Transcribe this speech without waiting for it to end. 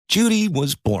Judy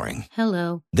was boring.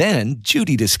 Hello. Then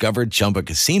Judy discovered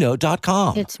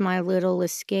ChumbaCasino.com. It's my little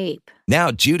escape. Now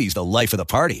Judy's the life of the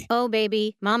party. Oh,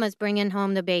 baby, mama's bringing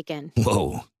home the bacon.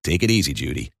 Whoa, take it easy,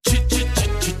 Judy.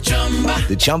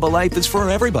 The Chumba life is for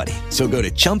everybody. So go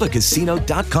to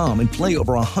ChumbaCasino.com and play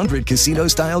over 100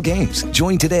 casino-style games.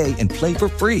 Join today and play for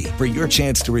free for your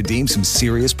chance to redeem some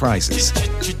serious prizes.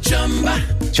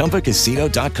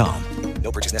 ChumbaCasino.com.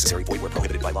 No purchase necessary. Void where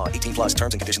prohibited by law. 18 plus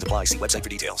terms and conditions apply. See website for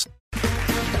details.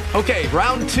 Okay,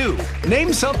 round two.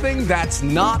 Name something that's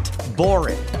not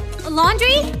boring. A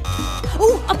laundry?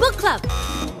 Ooh, a book club.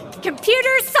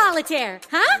 Computer solitaire,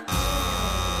 huh?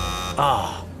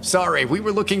 Ah, sorry. We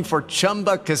were looking for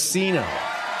Chumba Casino.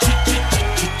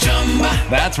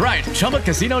 That's right.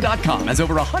 ChumbaCasino.com has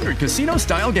over 100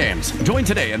 casino-style games. Join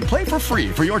today and play for free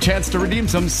for your chance to redeem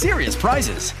some serious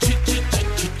prizes.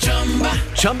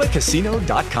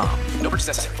 ChumbaCasino.com. No purchase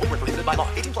necessary. Void where prohibited by law.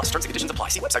 18 plus terms and conditions apply.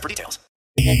 See website for details.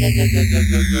 Who's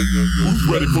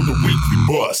ready for the weekly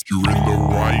bust? You're in the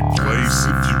right place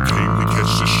if you came to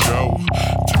catch the show.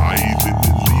 Tithan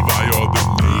and Levi are the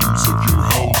names of your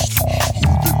hosts. Who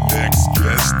the next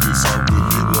guest is, I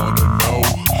really want to know.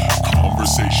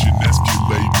 Conversation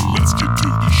escalating, let's get to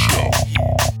the show.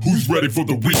 Who's ready for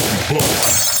the weekly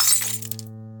bust?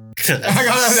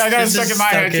 I got stuck in my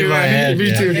head too.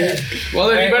 Me too. Yeah. Well,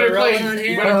 then you better play.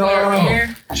 You better play around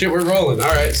here. Shit, we're rolling. All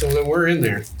right, so then we're in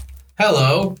there.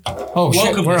 Hello. Oh, welcome.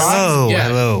 Shit, we're on.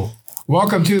 Hello.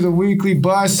 Welcome to the Weekly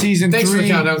Buzz Season 3. Thanks for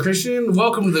countdown, Christian.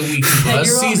 Welcome to the Weekly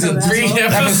Buzz Season 3,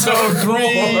 Episode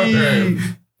 3.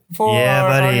 4. Yeah,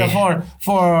 buddy.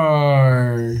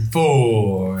 4.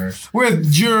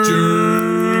 With Jerm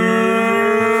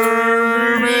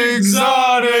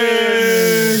Exotic.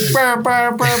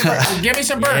 Give me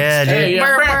some burps. Yeah, dude. Hey,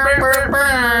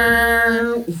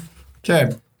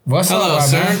 Okay. What's hello, up,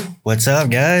 sir? man? What's up,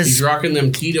 guys? He's rocking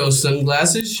them Tito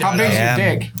sunglasses. How big's your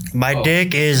dick? My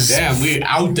dick is... Damn, we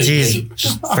out the gate.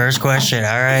 First question.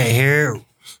 All right, here,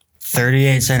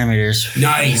 38 centimeters.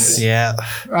 Nice. Yeah.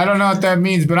 I don't know what that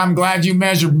means, but I'm glad you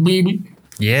measured, baby.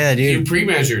 Yeah, dude. You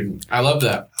pre-measured. I love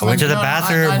that. I went to the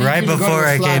bathroom right before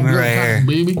I came in right here.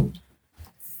 Baby.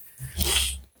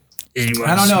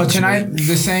 I don't know. Tonight,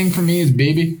 the saying for me is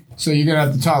baby, so you're going to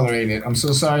have to tolerate it. I'm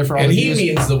so sorry for all and the he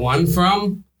means the one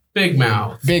from Big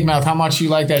Mouth. Big Mouth. How much you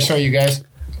like that show, you guys?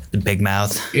 The Big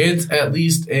Mouth. It's at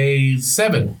least a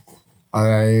 7.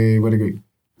 I would agree.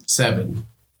 7.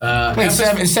 Wait,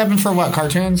 7 for what?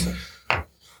 Cartoons?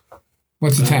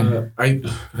 What's a 10? A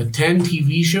 10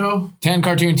 TV show? 10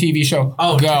 cartoon TV show.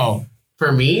 Oh, go.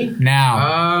 For me?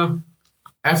 Now.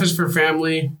 F is for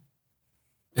family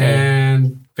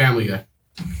and Family Guy.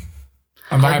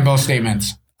 I'm behind both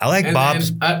statements. I like and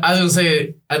Bob's. I was going to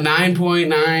say a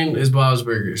 9.9 is Bob's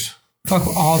Burgers. Fuck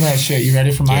all that shit. You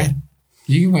ready for mine?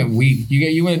 Yeah. You went weak.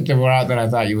 You went the route that I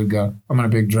thought you would go. I'm going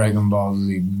to pick Dragon Ball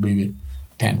Z, baby.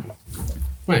 10.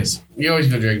 Nice. You always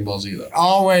go Dragon Ball Z, though.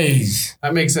 Always.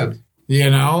 That makes sense. You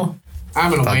know?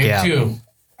 I'm going to wait, yeah. too.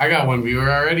 I got one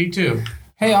viewer already, too.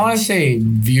 Hey, I want to say,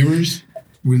 viewers,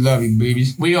 we love you,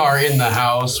 babies. We are in the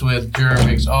house with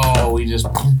Jerm. Oh, we just...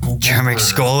 Jerm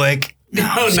Exotic.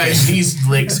 Oh, nice. He's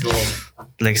lick skull.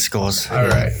 Lick skulls. All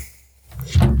right.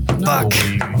 Fuck.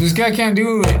 This guy can't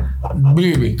do it,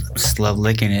 baby. Just love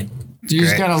licking it. It's You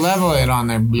just great. got to level it on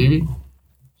there, baby.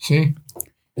 See?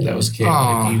 That was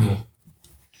chaotic evil.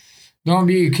 Don't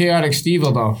be chaotic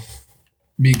Steve-o, though.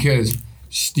 Because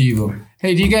Steve-o.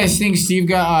 Hey, do you guys think Steve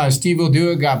will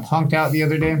do it got punked out the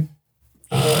other day?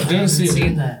 I didn't see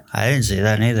that. I didn't see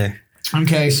that neither.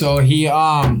 Okay, so he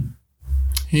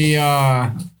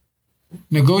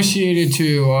negotiated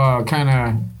to kind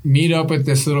of meet up with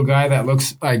this little guy that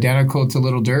looks identical to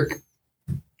Lil Durk,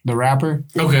 the rapper.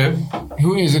 Okay.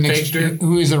 Who is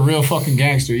a real fucking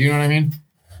gangster, you know what I mean?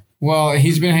 Well,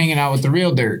 he's been hanging out with the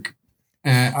real Durk.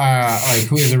 And like,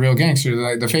 who is a real gangster?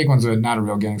 Like, the fake one's not a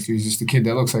real gangster. He's just a kid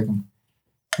that looks like him.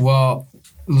 Well,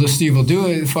 Lil Steve will do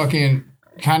it, fucking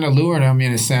kind of lured him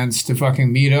in a sense to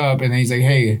fucking meet up. And then he's like,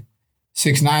 hey,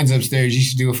 6ix9ine's upstairs. You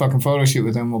should do a fucking photo shoot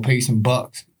with him. We'll pay you some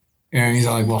bucks. And he's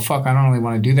like, well, fuck, I don't really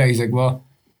want to do that. He's like, well,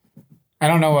 I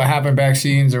don't know what happened back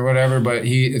scenes or whatever, but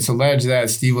it's alleged that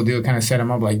Steve will do it kind of set him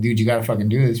up like, dude, you got to fucking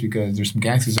do this because there's some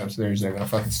gangsters upstairs that are going to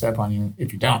fucking step on you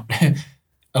if you don't.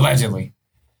 Allegedly.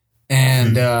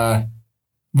 And,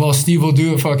 well, Steve will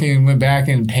do it fucking went back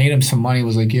and paid him some money.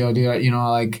 Was like, yo, dude, you know,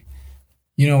 like,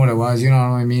 you know what it was, you know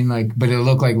what I mean? Like, but it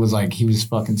looked like it was like he was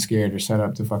fucking scared or set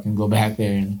up to fucking go back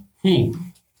there and pay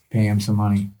him some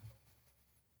money.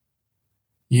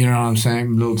 You know what I'm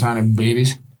saying? Little tiny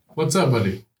babies. What's up,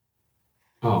 buddy?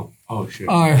 Oh shit.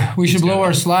 We should blow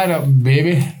our slide up,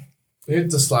 baby. Hit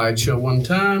the slideshow one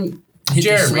time. Hit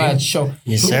Jeremy. the slideshow.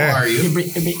 Yes, Who sir. are you?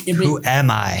 Who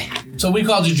am I? So we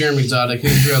called you Jerem Exotic.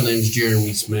 His real name's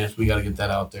Jereme Smith. We got to get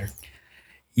that out there.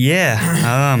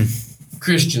 Yeah.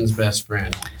 Christian's best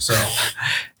friend. So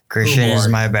Christian Who is are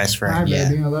my best friend. Hi, Yeah.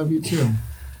 baby. I love you too.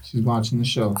 She's watching the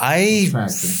show.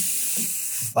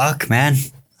 Fuck, man.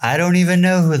 I don't even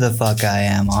know who the fuck I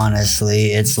am,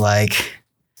 honestly. It's like,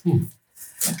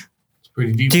 it's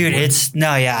pretty deep. dude,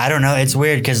 I don't know. It's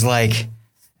weird because, like,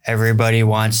 everybody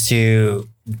wants to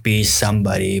be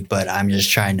somebody, but I'm just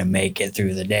trying to make it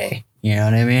through the day. You know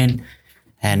what I mean?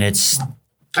 And it's...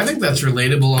 I think that's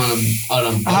relatable on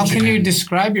a How bunch can of you ends.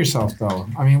 describe yourself, though?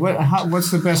 I mean,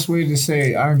 what's the best way to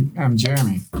say I'm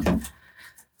Jeremy?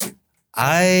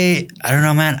 I don't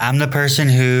know, man. I'm the person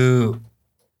who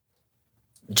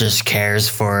just cares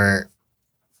for,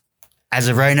 as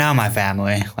of right now, my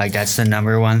family. Like, that's the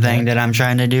number one thing that I'm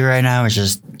trying to do right now is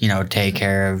just, take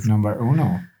care of Number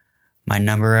uno. my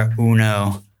number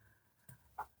uno.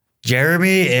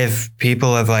 Jeremy, if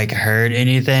people have, like, heard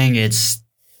anything, it's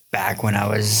back when I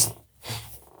was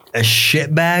a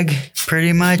shitbag,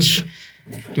 pretty much.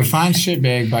 Define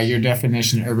shitbag by your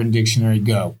definition, Urban Dictionary,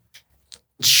 go.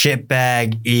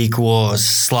 Shitbag equals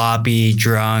sloppy,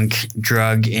 drunk,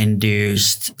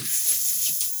 drug-induced,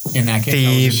 In that case, thief.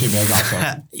 I was a shitbag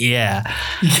also. Yeah.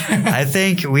 I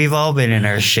think we've all been in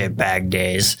our shitbag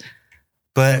days.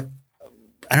 But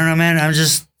I don't know, man. I'm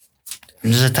just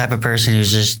the type of person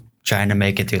who's just trying to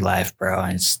make it through life, bro.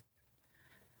 And it's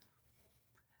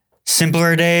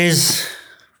simpler days.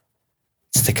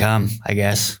 It's to come, I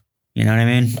guess. You know what I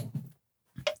mean?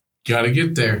 Gotta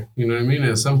get there. You know what I mean?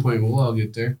 At some point, we'll all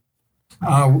get there.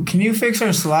 Can you fix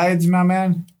our slides, my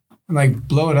man? Like,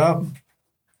 blow it up?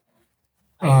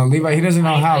 Levi, he doesn't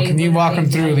know how. Can you walk him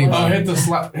through, Levi? Oh, hit the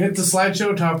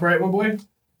slideshow top right, my boy.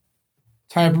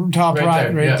 Top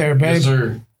right yeah. there, babe. Yes,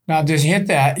 sir. Now just hit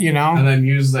that, And then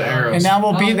use the arrows. And now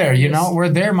we'll be there, We're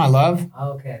there, my love.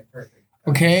 Okay, perfect.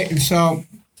 Okay, so,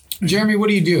 Jeremy, what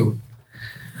do you do?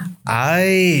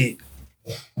 I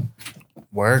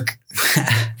work.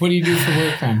 What do you do for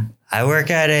work then? I work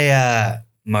at a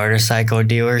motorcycle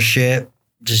dealership,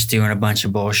 just doing a bunch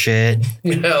of bullshit.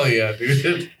 Hell yeah,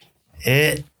 dude.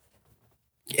 It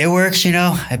works,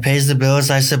 It pays the bills,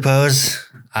 I suppose.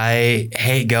 I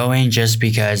hate going just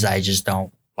because I just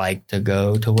don't like to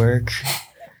go to work.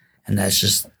 And that's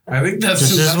just I think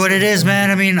that's just what it is,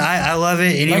 man. I mean, I love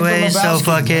it anyway, Like the so Lebowski. That's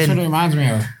what it fucking... reminds me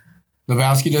of.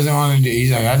 Lebowski doesn't want to do.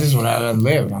 He's like, I just want to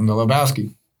live. I'm the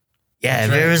Lebowski. Yeah,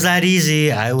 if it was that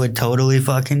easy, I would totally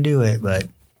fucking do it, but...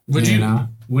 Would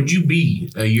you be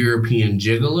a European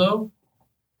gigolo?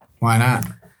 Why not?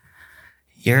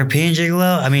 European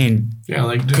gigolo? I mean... Yeah,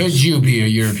 like this. Could you be a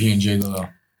European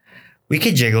gigolo? We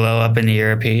could gigolo up in the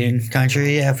European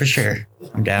country, yeah, for sure.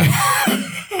 I'm down.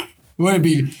 Would it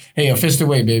be, hey, a fist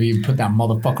away, baby. Put that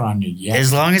motherfucker on your yap.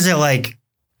 As long as it, like...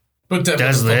 Put that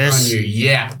does motherfucker this. on your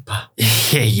yap.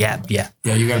 Yeah.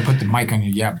 Yeah, you got to put the mic on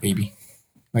your yap, baby.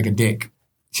 Like a dick.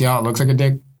 See how it looks like a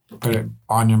dick? Put it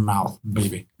on your mouth,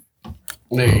 baby.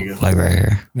 There you go. Like right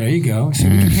here. There you go. So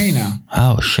we can pay now.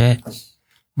 Oh, shit.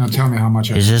 Now tell me how much.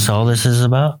 Is this all this is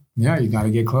about? Yeah, you got to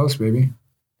get close, baby.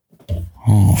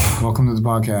 Oh. Welcome to the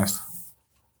podcast.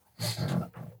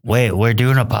 Wait, we're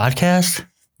doing a podcast?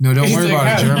 No, don't He's worry like,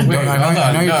 about it, Jerm. wait,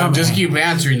 I know you're coming. just keep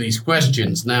answering these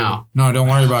questions now. No, don't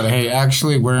worry about it. Hey,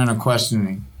 actually, we're in a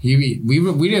questioning.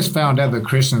 We just found out that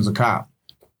Christian's a cop.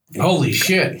 Holy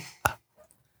shit.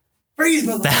 Freeze,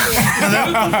 I've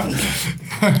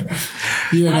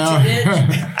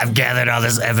gathered all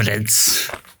this evidence.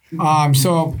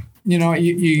 So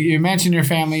you mentioned your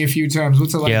family a few times.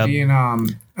 What's it like being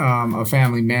a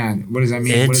family man? What does that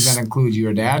mean? What does that include?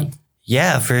 You're a dad?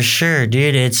 Yeah, for sure,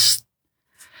 dude. It's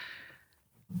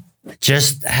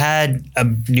just had a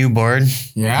newborn.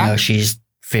 Yeah. She's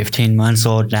 15 months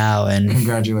old now, and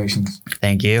Congratulations.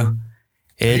 thank you.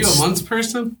 Are you It's a months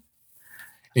person?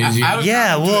 Is he?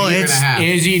 yeah, well,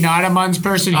 Is he not a months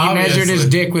person? He Obviously. measured his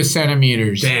dick with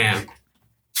centimeters. Damn.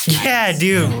 yeah,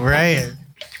 dude, right?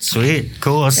 Sweet,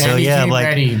 cool. So And he yeah, came like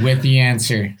ready with the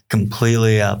answer.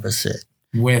 completely opposite.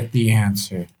 With the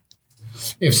answer.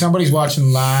 If somebody's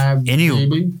watching live,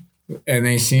 baby, and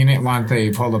they seen it, why don't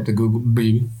they pull up the Google,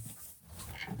 baby?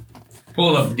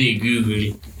 Pull up the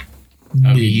Google.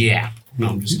 Yeah. No,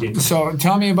 I'm just kidding. So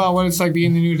tell me about what it's like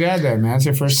being the new dad there, man. It's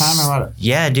your first time or what?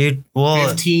 Yeah, dude. Well,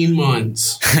 15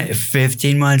 months.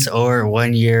 15 months or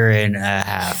 1 year and a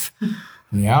half.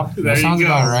 Yep. There That sounds you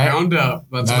go. about right. Round up.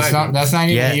 That's not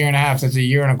even a year and a half. That's a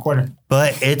year and a quarter.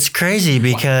 But it's crazy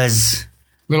because...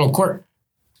 Little court.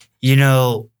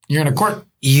 You're in a court.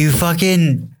 You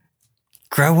fucking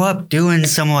grow up doing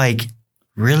some, like,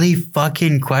 really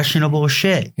fucking questionable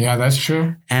shit. Yeah, that's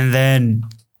true. And then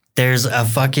there's a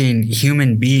fucking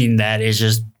human being that is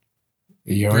just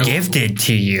gifted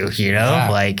to you, you know? Yeah.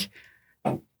 Like,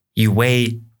 you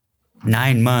wait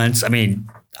 9 months. I mean,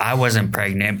 I wasn't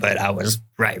pregnant, but I was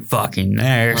right fucking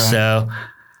there. Right. So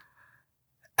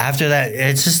after that,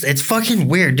 it's fucking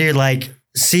weird, dude. Like,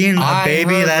 seeing a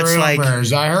baby that's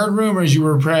rumors. I heard rumors you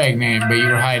were pregnant, but you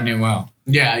were hiding it well.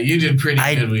 Yeah, you did pretty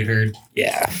good, we heard.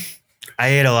 Yeah. I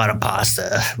ate a lot of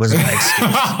pasta. Was my excuse.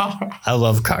 I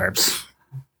love carbs.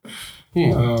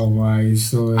 Oh my!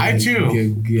 So I too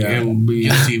am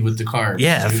guilty with the carbs.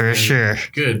 Yeah, for sure.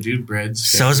 Good, dude. Breads.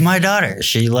 So's my daughter.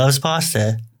 She loves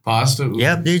pasta. Pasta? Ooh.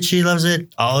 Yep, dude. She loves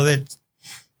it. All of it.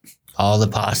 All the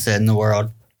pasta in the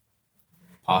world.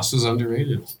 Pasta's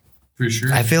underrated. For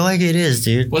sure. I feel like it is,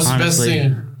 dude. What's honestly. the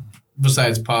best thing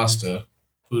besides pasta,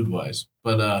 food-wise?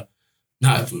 But,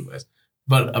 not food-wise.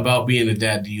 But about being a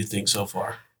dad, do you think so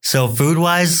far? So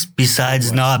food-wise,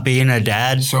 besides not being a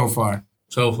dad? So far.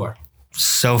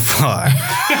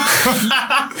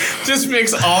 Just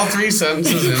mix all three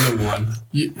sentences into one.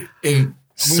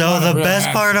 So the best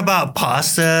part about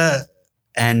pasta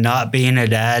and not being a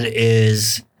dad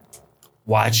is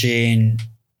watching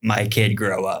my kid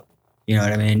grow up. You know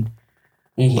what I mean?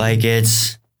 Mm-hmm. Like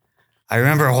I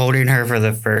remember holding her for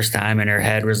the first time and her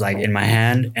head was like in my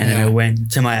hand and then it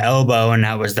went to my elbow and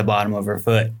that was the bottom of her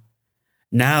foot.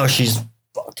 Now she's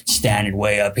fucking standing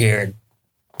way up here,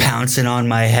 pouncing on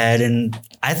my head. And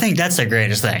I think that's the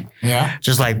greatest thing. Yeah.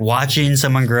 Just like watching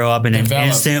someone grow up and then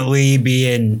instantly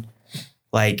being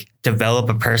like develop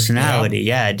a personality.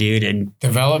 Yeah, dude. And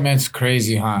development's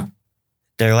crazy, huh?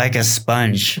 They're like a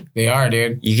sponge. They are,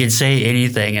 dude. You can say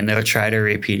anything and they'll try to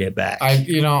repeat it back.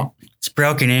 It's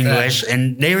broken English,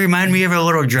 and they remind me of a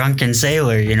little drunken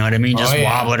sailor, you know what I mean? Just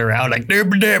wobbling around like, yeah,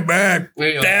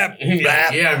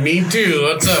 me too.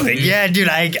 What's up, dude? Yeah, dude,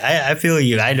 I feel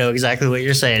you. I know exactly what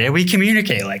you're saying. And we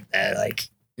communicate like that. Like,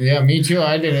 yeah, me too.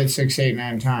 I did it 6, 8,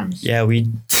 9 times. Yeah, we...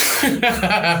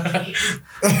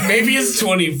 Maybe it's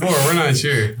 24. We're not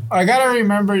sure. I gotta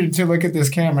remember to look at this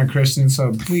camera, Christian.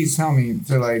 So please tell me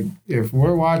to like if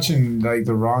we're watching like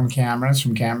the wrong cameras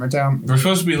from Camera Town. We're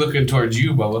supposed to be looking towards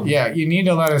you, Bubba. Yeah, you need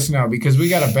to let us know because we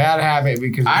got a bad habit.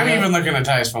 Because I'm even looking at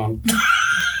Ty's phone.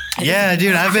 Yeah,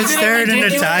 dude, I've been staring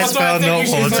into Ty's phone the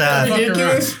whole time.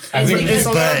 I think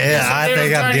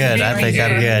I'm good. I think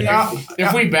I'm good.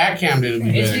 If we backcammed it, it'd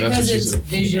be it's better. because it's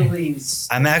visually.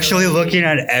 I'm actually looking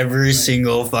at every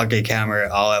single fucking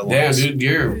camera all at once. Damn, dude,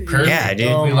 you're perfect. Yeah, dude.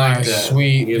 Oh, we like that.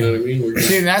 Sweet. You know what I mean?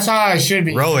 See, that's how I should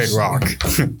be. Roll it, Rock.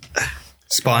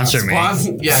 Sponsor me.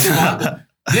 Yeah.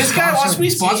 This guy wants to be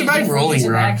sponsored by Rolling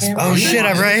Rocks. Oh, shit,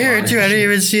 I'm right here, too. I didn't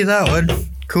even see that one.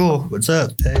 Cool. What's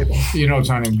up, babe? You know,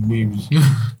 tiny babies.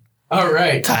 All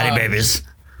right. Tiny babies.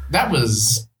 That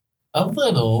was a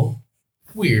little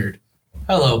weird.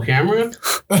 Hello, camera.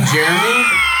 Jeremy.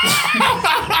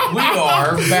 We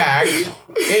are back.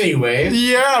 Anyway.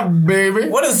 Yeah, baby.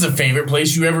 What is the favorite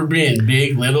place you ever been?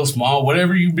 Big, little, small,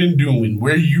 whatever you've been doing.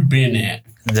 Where you been at?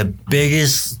 The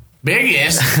biggest?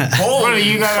 Holy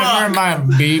you got to my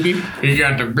baby. You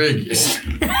got the biggest.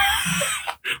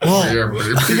 Well,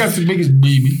 you got the biggest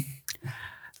baby.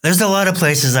 There's a lot of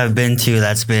places I've been to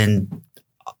that's been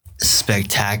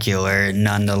spectacular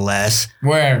nonetheless.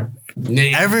 Where?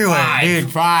 Everywhere,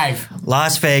 dude. 5.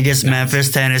 On Vegas,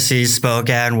 Memphis, Tennessee,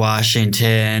 Spokane,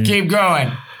 Washington. Keep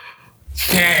going.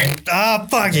 Oh,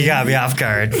 fuck, you got me off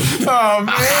guard. Oh,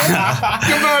 man.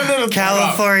 Come on, little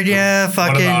California,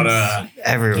 fucking what about,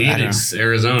 everywhere. Phoenix,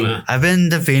 Arizona. I've been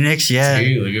to Phoenix, yeah.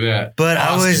 Hey, look at that. But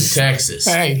Austin, I was... Texas.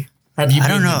 Hey. Have you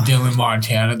been to Dillon,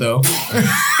 Montana, though?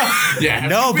 Yeah.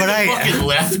 No, but I... fucking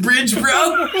Lethbridge,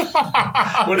 bro?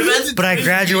 But I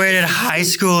graduated high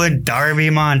school in Darby,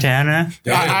 Montana.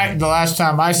 The last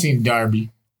time I seen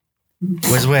Darby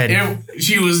was when?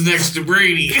 She was next to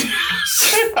Brady.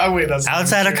 Oh, wait, that's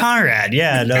outside of Conrad.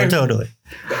 Yeah, no, totally.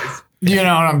 You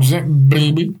know what I'm saying,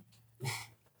 baby?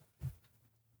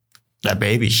 That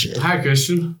baby shit. Hi,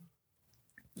 Christian.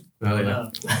 Oh, yeah.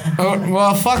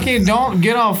 Well, fucking don't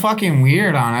get all fucking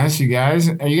weird on us, you guys.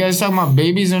 Are you guys talking about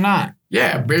babies or not?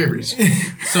 Yeah, babies.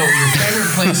 So your favorite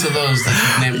place of those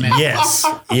that you've met? Yes.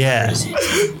 Yeah.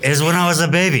 Is when I was a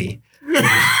baby.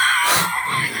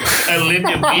 A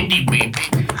little bitty baby.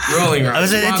 Rolling Rocks. I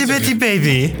was an itty bitty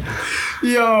baby.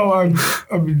 Yo,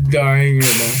 I'm dying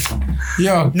right now.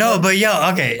 Yo. No, but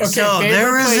okay. So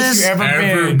there was this.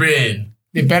 Ever been.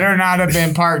 It better not have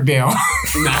been Parkdale.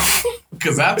 No.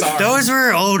 Because that's ours. Those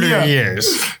were older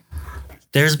years.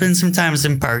 There's been some times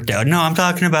in Parkdale. No, I'm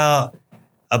talking about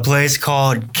a place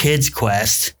called Kids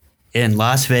Quest in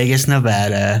Las Vegas,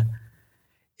 Nevada.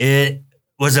 It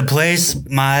was a place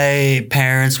my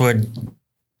parents would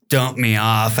dump me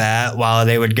off at while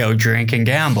they would go drink and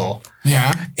gamble.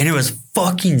 Yeah. And it was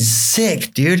fucking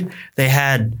sick, dude. They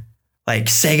had like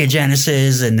Sega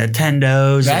Genesis and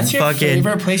Nintendos. That's and your fucking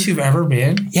favorite place you've ever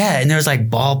been? Yeah, and there was like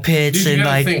ball pits Dude, you and gotta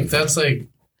like think that's like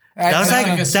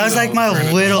that was like my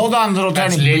little. Hold on, little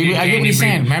tiny baby. I get what he's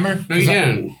saying. Remember? No, you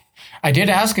didn't. I did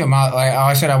ask him.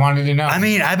 I said I wanted to know. I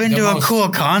mean, I've been to a cool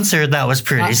concert that was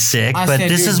pretty sick, I but said,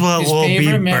 this dude, is what his will be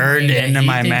favorite memory burned that into he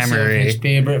my thinks of memory. His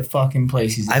favorite fucking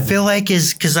places. I feel like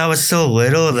it's because I was so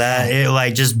little that it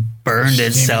like just burned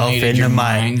itself Stimulated into your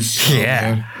my mind so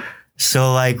yeah. good.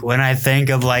 So like when I think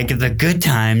of like the good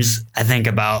times, I think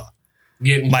about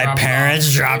Getting my dropped parents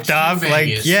off. dropped To off. Like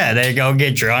Vegas. yeah, they go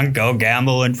get drunk, go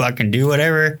gamble, and fucking do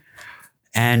whatever.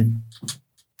 And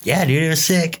yeah, dude, it was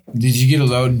sick. Did you get a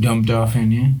load dumped off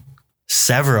in you?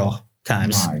 Several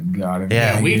times. My God.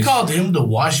 Yeah, We called him the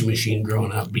washing machine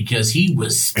growing up because he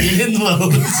was spinning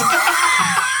loads.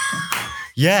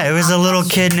 Yeah, it was a little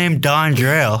kid named Don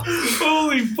Drayle.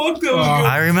 Holy fuck, that was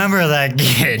I remember that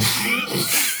kid.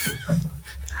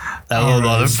 That little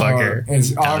motherfucker. So it's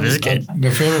That was obvious, a kid.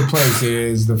 the favorite place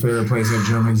is the favorite place at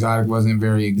Jerm Exotic wasn't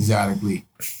very exotically.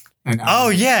 And Oh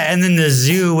yeah, and then the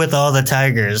zoo with all the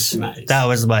tigers. Nice. That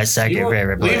was my second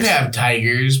favorite place. We've had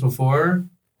tigers before.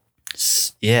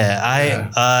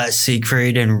 Yeah,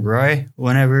 Siegfried and Roy.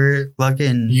 Whenever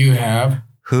fucking you have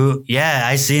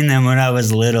I seen them when I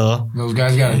was little. those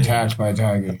guys got attacked by a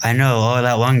tiger. I know. Oh,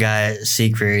 that one guy,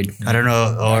 Siegfried. I don't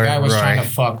know. Or That guy was Roy. trying to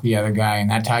fuck the other guy,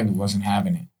 and that tiger wasn't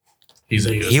having it. He's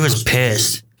like, He was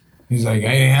pissed. He's like,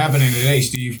 "Hey, it ain't happening today,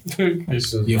 Steve.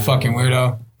 You fucking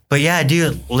weirdo." But yeah,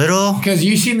 dude, little. Because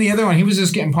you seen the other one, he was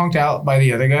just getting punked out by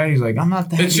the other guy. He's like, "I'm not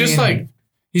that." It's just like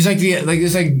he's like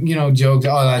it's like jokes.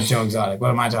 Oh, that's Joe Exotic. What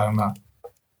am I talking about?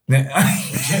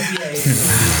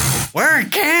 We're in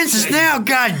Kansas now.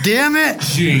 God damn it!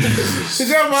 Jesus. Is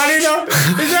that funny though?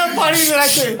 Is that funny that I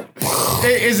can?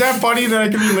 Is that funny that I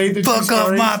can relate the two Fuck off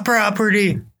stories? my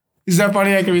property. Is that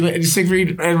funny? I can relate to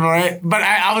Siegfried and Roy. But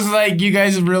I was like, you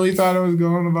guys really thought I was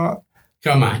going about?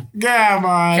 Come on. Come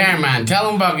on. Come on. Tell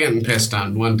him about getting pissed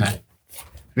on one time.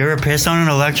 You ever pissed on an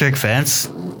electric fence?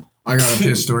 I got a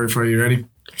piss story for you. Ready?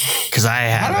 Because I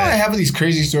How do I have it. have these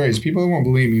crazy stories? People won't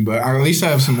believe me, but at least I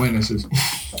have some witnesses.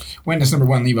 Witness number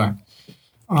one, Levi.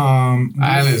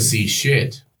 I didn't see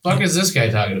shit. Fuck is this guy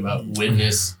talking about?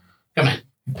 Witness. Come on.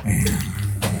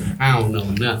 I don't know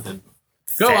nothing.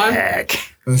 Go on. Heck.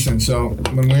 Listen, so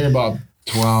when we were about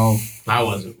 12, I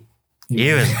wasn't.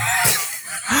 You was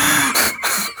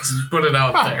Put it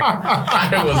out there.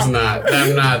 I was not.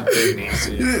 I'm not 30.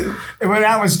 when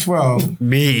I was 12.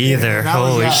 me either. that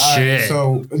was Holy that- shit.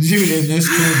 So, dude, and this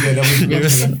kid that I was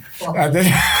with me,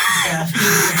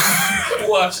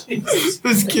 What?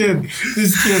 this kid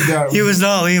that He was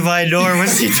not Levi, nor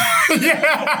was he.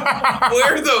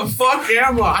 Where the fuck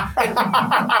am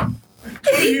I?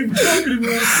 What are you talking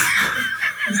about?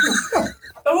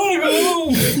 I want to go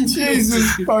home.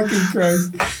 Jesus fucking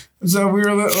Christ. So we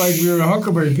were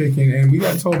huckleberry picking, and we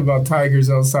got told about tigers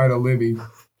outside of Libby.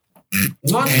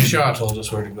 Monkey Shaw told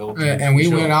us where to go. And we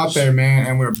went out there, man,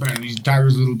 and we were putting these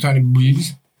tigers, little tiny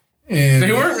babies. And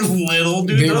They weren't little,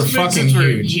 dude. they were Those fucking vixens were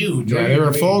huge. huge. Yeah, they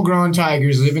were full-grown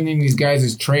tigers living in these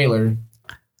guys' trailer.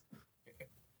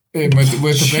 And with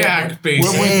the Shack, bear,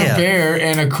 with basically. a bear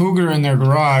and a cougar in their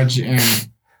garage, and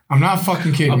I'm not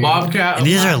fucking kidding. A you. bobcat. And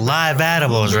these are live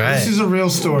animals, right? This is a real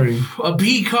story. A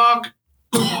peacock.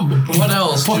 What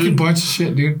else, Fucking dude? bunch of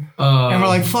shit, dude. And we're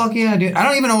like, fuck yeah, dude. I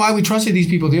don't even know why we trusted these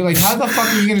people, dude. Like, how the fuck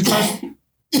are you gonna trust?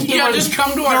 Yeah, just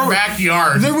come to our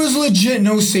backyard. There was legit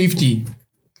no safety.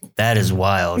 That is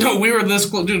wild. No, we were this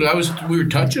close, dude. We were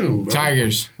touching them, bro.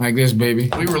 Tigers like this, baby.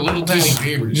 We were little tiny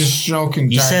beavers. Just stroking.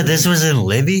 You tigers. said this was in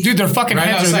Libby? Dude, their fucking right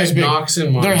heads are this outside big. Knox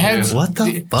and Their heads. What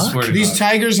the fuck? Swear to These God.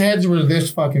 tigers' heads were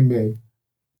this fucking big.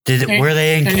 Were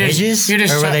they in and just- cages? you're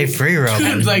just Or were they sucking- free roaming?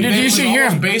 Dude, like, Dude, they you would should hear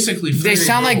almost them. basically They free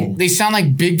sound roam.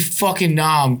 like big fucking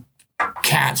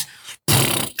cats.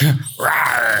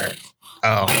 Rawr.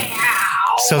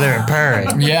 Oh. So they were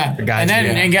purring. Yeah. Gotcha.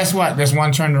 And guess what? This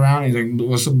one turned around. He's like,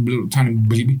 "What's up, little tiny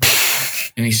baby?"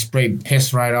 And he sprayed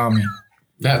piss right on me.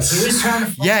 That's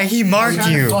Yeah, he marked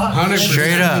you. 100%.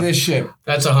 Straight Look at up. this shit.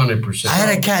 That's 100%. I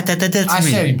had a cat that did that to I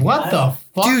me. said, "What the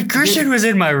fuck?" Dude, Christian was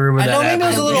in my room with I know that maybe I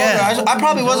was a little happened. older. I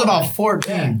probably was about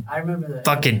 14. I remember that.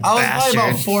 Fucking I was bastard.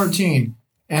 probably about 14.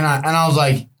 And I was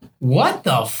like, "What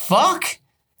the fuck?"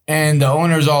 And the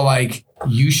owner's all like,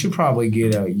 "You should probably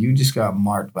get out. You just got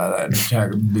marked by that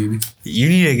tiger, baby." You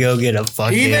need to go get a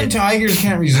fucking... Even tigers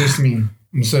can't resist me.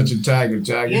 I'm such a tiger. You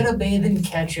gotta bathe in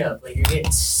ketchup. Like you're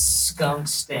getting skunk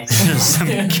stink.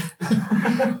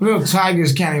 Little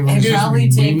tigers can't even And just probably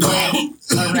be take moved.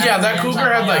 like Yeah, that cougar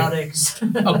had like antibiotics. a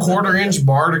 1/4-inch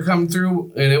bar to come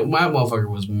through, and my motherfucker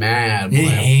was mad. It boy.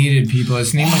 hated people.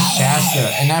 Its name was Shasta.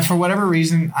 And that, for whatever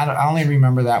reason, I only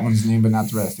remember that one's name, but not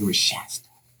the rest. It was Shasta.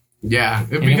 Yeah,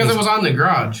 because it was on the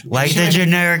garage. Like the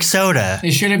generic soda.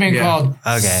 It should have been called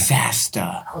Okay.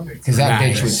 Shasta. Because that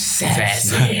bitch was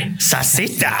sassy.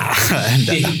 Sasita.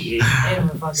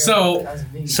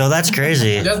 So that's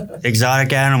crazy.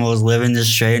 Exotic animals living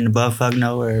just straight in the buttfuck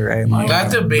nowhere, right?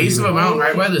 That's the base of a mountain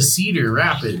right by the Cedar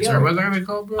Rapids. Or what are they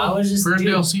called, bro? I was just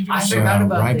Ferndale dude, Cedar. I forgot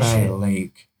about right this by shit. a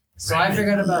lake. So I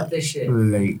forgot about this shit.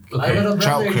 Lake. My little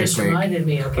Trout brother Creek just Lake. reminded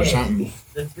me. Or Okay, something.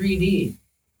 the 3D.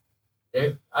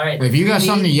 There, all right. If you got 3D,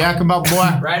 something to yak about,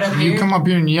 boy, right up you here. come up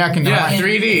here and yak in the Yeah, mic.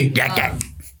 3D. Yak, yak.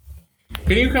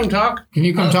 Can you come talk? Can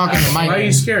you come talk in the mic? Why are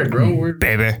you scared, bro?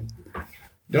 Baby.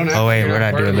 Don't act Oh, wait, like we're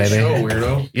not part of doing the baby. show,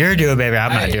 weirdo. You're doing baby.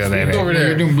 I'm not doing baby. Over there.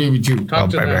 You're doing baby too. Talk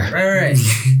to baby. them. Right.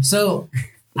 So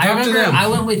I Talk to remember them. I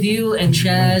went with you and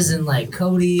Chaz and like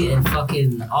Cody and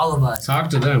fucking all of us. Talk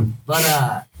to them.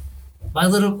 But my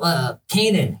little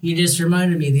Kanan, he just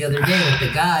reminded me the other day of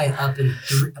the guy up in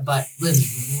but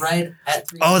lives right at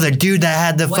 3. Oh, the dude that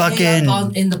had the Way fucking.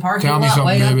 up in the parking Tell me lot, something,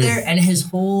 way up baby. there, and his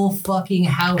whole fucking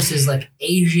house is like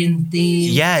Asian themed.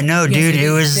 Yeah, no, He has dude, the it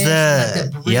big was fish the.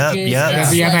 and, like, Yep, bridges. yep.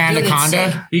 Does he have an Dude, it's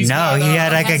anaconda? sick. No, he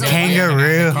had like a That's a-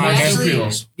 kangaroo. He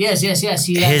actually- Yes.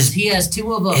 He has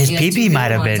 2 of them. his He has pee-pee 2 might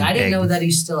new have ones. been I didn't big. know that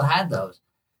he still had those,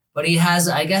 but he has,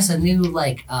 I guess, a new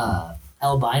like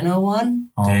albino one.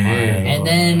 Oh, my And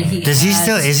then he Does he has-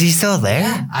 still? Is he still there?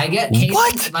 Yeah, I get Kanan,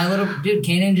 What? my little dude.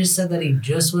 Kanan just said that he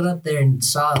just went up there and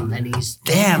saw him, and he's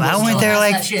Damn, he I still went there has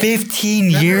like that shit. 15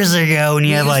 Remember? years ago, and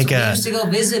he had like we a. used to go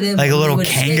visit him, like a and we little would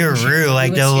skate and kangaroo, shit. We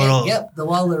like would the skate- little- Yep, the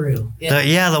wallaroo. Yep.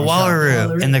 The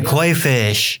wallaroo and the yep. koi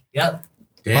fish. Yep.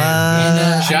 What?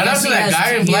 I Shout out guess to he that has guy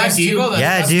two- in he Black has two- Eagle. That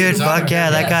Yeah, that's dude. bizarre. Fuck yeah,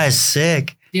 that guy's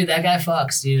sick. Dude, that guy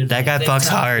fucks, dude. That guy Big fucks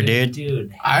time, hard, dude.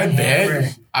 Dude, I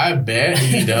hammer. bet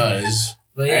he does.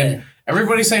 But yeah. And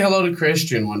everybody say hello to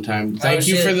Christian one time. Thank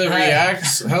you shit. for the Hi.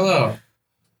 reacts. Hello.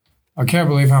 I can't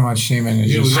believe how much semen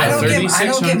is Dude, we just. got I don't get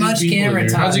 3,600 much people camera here.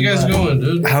 time, How's you guys but- going,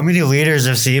 dude? How many liters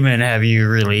of semen have you We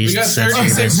released got since you've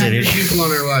been 3,600 sitting? people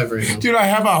on our live right now. Dude, I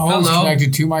have a hose Hello.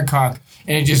 connected to my cock,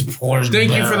 and it just pours.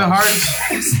 Thank you for the barrels.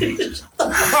 hearts.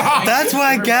 That's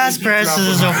why gas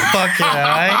prices are so fucking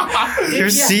high. Your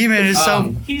semen is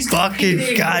so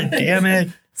fucking. God damn it.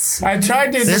 I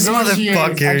tried to This negotiate.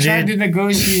 motherfucker, I tried dude. to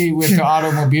negotiate with the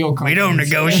automobile company. We don't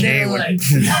negotiate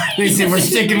with. They said we're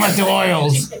sticking with the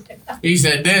oils. He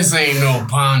said, "This ain't no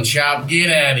pawn shop.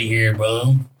 Get out of here,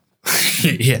 bum."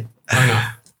 Yeah. I know.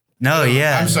 No,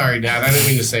 yeah. I'm sorry, Dad. I didn't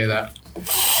mean to say that.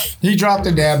 He dropped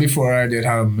the dab before I did.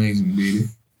 How amazing, dude.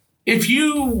 If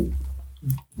you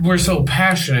were so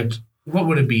passionate, what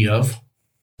would it be of?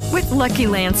 With Lucky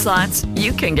Land Slots,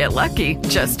 you can get lucky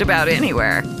just about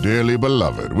anywhere. Dearly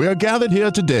beloved, we are gathered here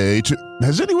today to...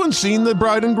 Has anyone seen the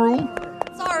bride and groom?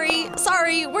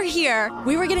 Sorry, we're here.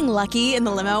 We were getting lucky in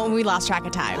the limo and we lost track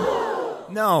of time.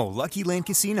 No, Lucky Land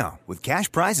Casino, with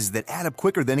cash prizes that add up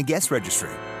quicker than a guest registry.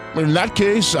 In that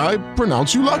case, I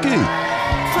pronounce you lucky.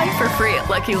 Play for free at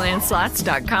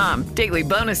LuckyLandSlots.com. Daily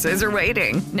bonuses are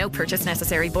waiting. No purchase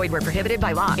necessary. Void where prohibited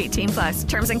by law. 18+.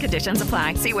 Terms and conditions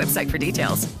apply. See website for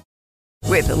details.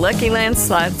 With the Lucky Land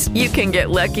Slots, you can get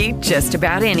lucky just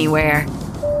about anywhere.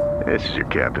 This is your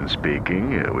captain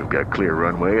speaking. We've got clear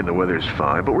runway and the weather's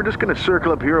fine, but we're just going to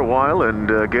circle up here a while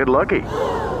and get lucky.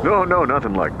 No,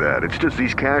 nothing like that. It's just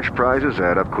these cash prizes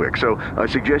add up quick. So I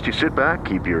suggest you sit back,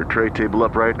 keep your tray table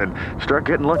upright, and start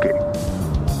getting lucky.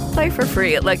 Play for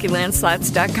free at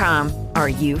LuckyLandSlots.com. Are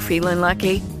you feeling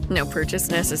lucky? No purchase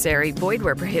necessary. Void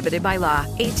where prohibited by law.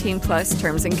 18+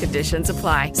 terms and conditions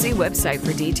apply. See website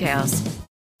for details.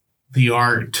 The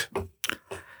art.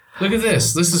 Look at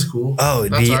this. This is cool. Oh,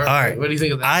 That's the art. What do you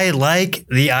think of that? I like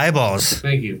the eyeballs.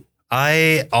 Thank you.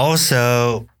 I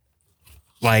also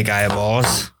like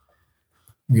eyeballs.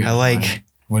 Yeah, I like.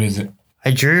 What is it?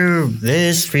 I drew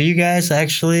this for you guys,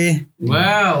 actually.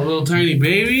 Wow, little tiny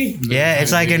baby. Yeah,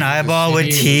 it's like an eyeball with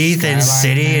teeth and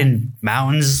city and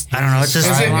mountains. I don't know. It's just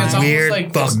It's weird, almost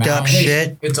like fucked up Hey,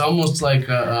 shit. It's almost like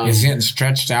Is it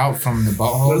stretched out from the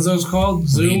butthole? what are those called?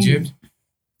 Zoom. Egypt?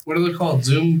 What are they called?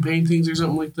 Zoom paintings or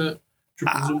something like that?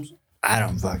 Triple zooms. I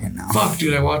don't fucking know. Fuck,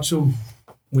 dude, I watched them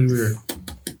when we were.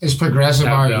 It's progressive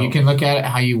Tapped art. out. You can look at it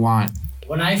how you want.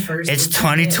 When I first It's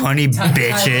 2020,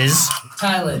 bitches.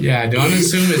 Tyler. Yeah, don't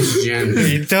assume it's Jen.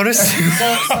 You don't assume.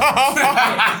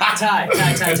 Ty.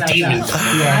 Demon.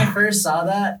 When I first saw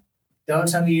that, don't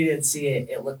tell me you didn't see it.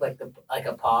 It looked like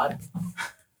a pod.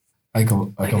 Like a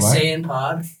like what? Saiyan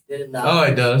pod. Did it not? Oh,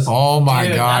 it does. Oh my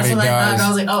God, that's it what I thought. And I does.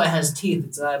 was like, oh, it has teeth.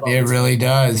 It's an eyeball. It really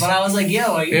does. But I was like,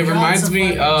 yo, it reminds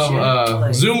me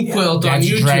of Zoom Quilt on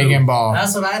YouTube. Dragon Ball.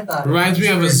 That's what I thought. Reminds me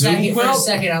of a Zoom For a Quilt.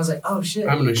 second, I was like, oh shit.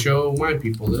 I'm going to show my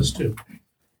people this too.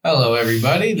 Hello,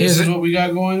 everybody. This is what we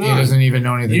got going on. He doesn't even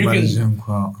know anything about a Zoom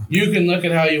Quilt. You can look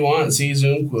at how you want and see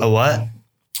Zoom Quilt. A what?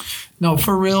 No,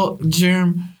 for real,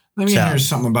 Jerm. Let me hear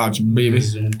something about you, baby.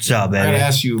 What's up, baby? I gotta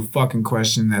ask you a fucking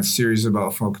question that's serious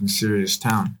about fucking serious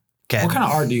town. Okay. What kind of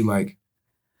art do you like?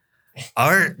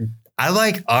 Art. I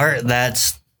like art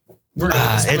that's.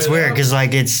 It's weird because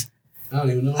like it's. I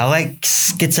don't even know. I like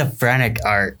schizophrenic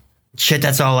art. Shit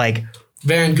that's all like.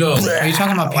 Van Gogh. Are you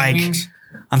talking about paintings?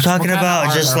 I'm talking What kind of about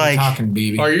art just are we like. talking,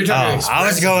 baby? Oh, you're talking I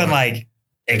was going art. like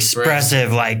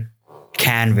expressive, like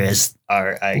canvas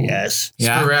art, I guess.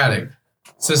 Sporadic.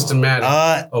 Systematic.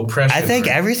 Oppression. I think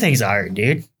everything's art,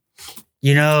 dude.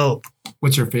 You know.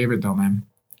 What's your favorite though, man?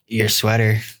 Your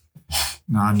sweater.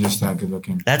 No, I'm just that good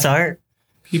looking. That's art.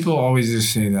 People always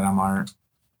just say that I'm art.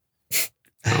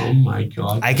 Oh my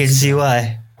God. I can see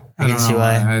why. I can see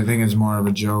why. I think it's more of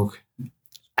a joke.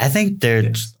 I think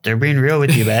they're being real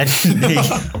with you, man.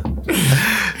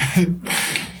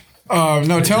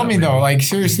 No, tell me though, like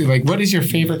seriously, like what is your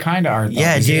favorite kind of art? Though?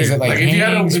 Yeah, is dude. it like if you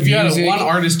paintings, had music? one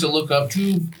artist to look up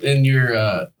to in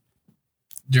your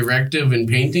directive in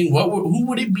painting, who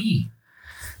would it be?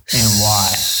 And why?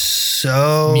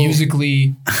 So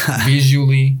musically,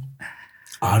 visually,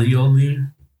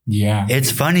 audially. Yeah.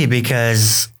 It's funny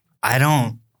because I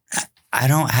don't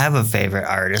have a favorite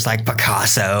artist like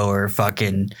Picasso or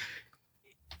fucking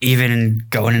even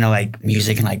going into like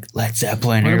music and like Led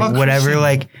Zeppelin What or about whatever. Christian?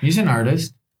 Like He's an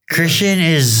artist. Christian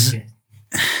is,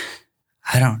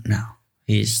 I don't know.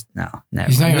 He's never.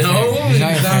 He's not your fan. He's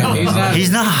not your fan.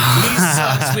 He's not. He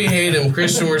sucks. We hate him.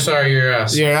 Christian, we're sorry. You're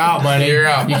us. You're out, buddy. You're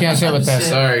out. You can't sit with that.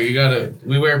 Sorry, you gotta.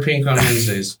 We wear pink on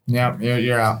Wednesdays. Yep,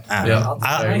 you're out.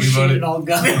 Yeah, we voted. all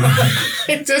gone.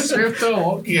 It just ripped the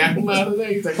whole camera out of there.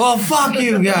 He's like, Well, fuck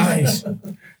you guys.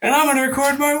 and I'm gonna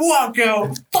record my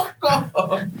walkout. Fuck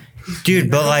off. Dude,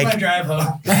 but My like, drive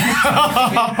home.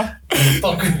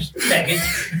 Fuckers. Second.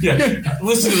 Yeah,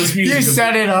 listen to this music. You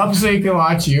set it up so he can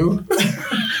watch you.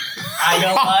 I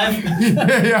go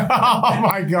live. Yeah. Oh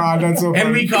my God, that's so funny.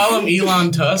 And we call him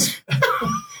Elon Tusk.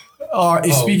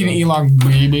 Speaking of Elon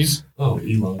babies. Oh,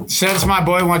 Elon. Since my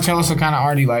boy wants to tell us what kind of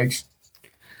art he likes.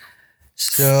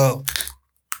 so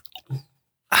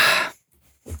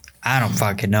I don't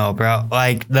fucking know, bro.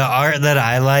 Like the art that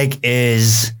I like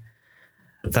is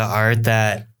the art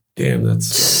that Damn,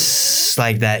 that's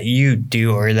like that you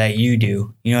do or that you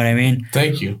do. You know what I mean?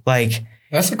 Thank you. Like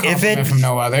That's a compliment from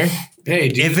no other. Hey,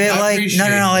 dude. if it I like appreciate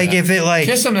no, like that. if it like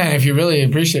Kiss him then if you really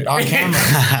appreciate it on camera.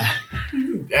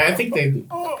 I think they.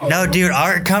 no, dude,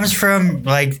 art comes from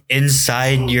like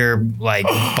inside your like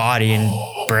body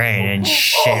and brain and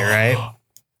shit, right?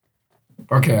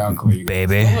 Okay, I'll call you.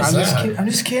 Baby. I'm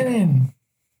just kidding.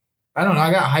 I don't know.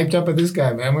 I got hyped up at this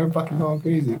guy, man. We're fucking going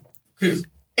crazy.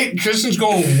 Hey, Christian's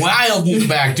going wild in the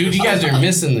back, dude. You guys are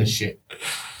missing this shit.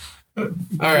 All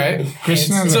right,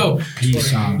 Christian has so a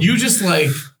peace song. you just like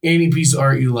any piece of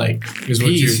art you like is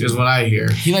what I hear.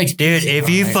 He likes Dude, if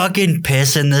you fucking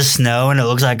piss in the snow and it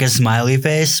looks like a smiley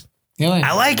face,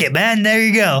 I like it, man. There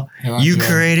you go. You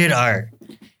created art.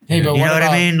 Hey, but you what know what I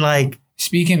about- mean? Like,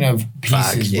 Speaking of pieces,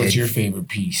 Fuck, what's dude. your favorite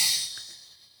piece?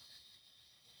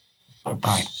 A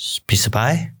pie. piece of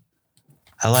pie.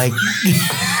 I like.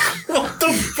 What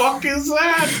the fuck is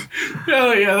that?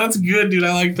 Hell yeah, that's good, dude.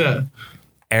 I like that.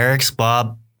 Eric's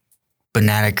Bob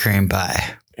banana cream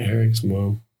pie. Eric's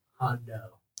mom. Hondo.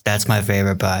 That's my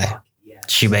favorite pie.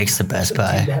 She makes the best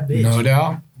pie. That bitch. No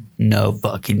doubt. No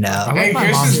fucking doubt. I like Hey, my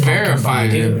Chris mom's is pumpkin verifying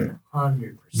pie, it. dude.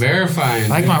 100%. Verifying. I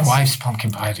like my this. wife's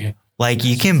pumpkin pie, dude. Like,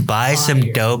 you can buy some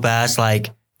dope ass like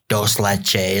dos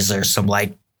leches or some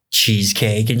like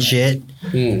cheesecake and shit.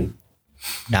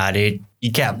 Nah, dude.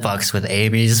 You can't fucks with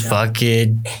Amy's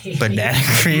fucking banana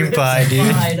cream pie,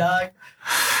 dude. Pie, dog.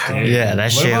 Yeah,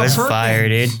 that shit about was Perkins? fire,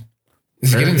 dude.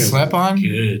 Is it getting slept on?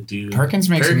 Good, dude. Perkins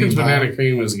makes a mean banana pie.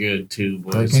 cream is good too,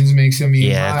 boys. Perkins makes a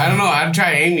mean Yeah. pie. I don't know. I'd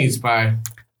try Amy's pie.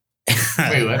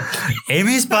 Wait, what?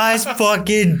 Amy's pie's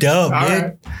fucking dope, All dude.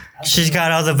 right. She's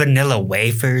got all the vanilla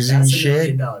wafers and That's $1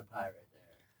 shit. million pie right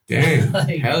there.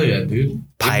 Dang. Hell yeah, dude.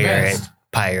 Pirate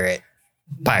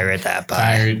that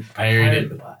pie.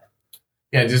 Pirate it.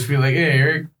 Yeah, just be like, hey,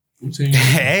 Eric.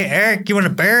 Hey, Eric, you want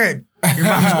to bear it? Your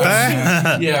mom's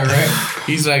pie? Yeah, right.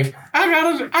 He's like, I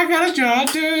got a job,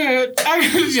 dude. I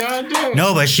got a job, dude.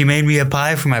 No, but she made me a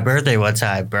pie for my birthday one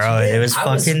time, bro. It was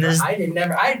fucking this. I didn't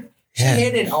never. She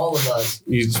hated all of us.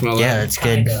 You smell that? Yeah, that's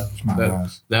good.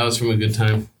 That was from a good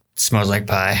time. It smells like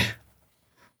pie.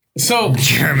 So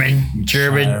German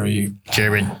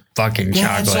fucking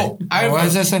chocolate. So, what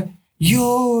does that say?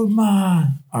 You're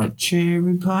my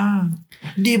cherry pie.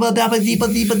 Oh,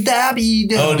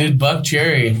 dude, Buck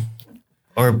Cherry.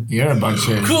 Or you're a Buck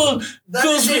Cherry. Cool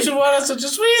sweet and water, such a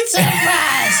sweet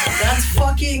surprise. That's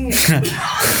fucking.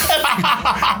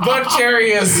 Buck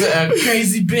Cherry is a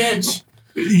crazy bitch.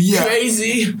 Yeah.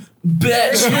 Crazy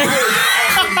bitch.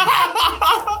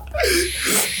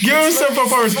 Give us some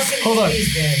first. Hold on.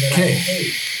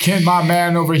 Okay. Can my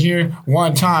man over here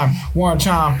one time. All right,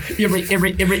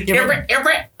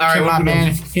 Can my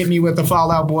man hit me with the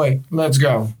Fallout Boy? Let's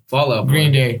go. Fallout Boy.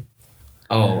 Green Day.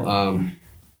 Oh,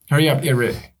 hurry up,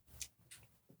 Irrit.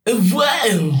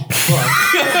 Whoa.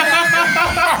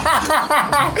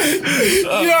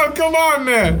 Yo, come on,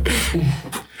 man.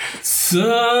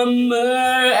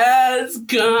 Summer has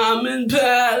come and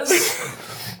passed.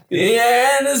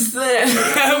 And it's there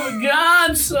have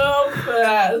gone so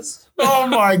fast. Oh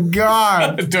my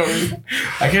God.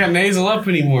 I can't nasal up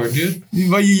anymore, dude.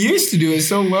 But you used to do it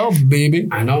so well, baby.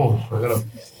 I know. I gotta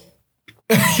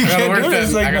work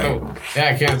that.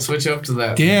 I can't switch up to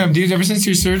that. Damn, dude, ever since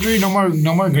your surgery, no more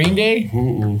Green Day?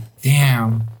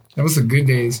 Damn. That was the good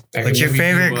days. What's your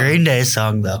favorite Green Day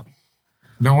song, though?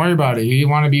 Don't worry about it. You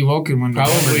want to be woken when the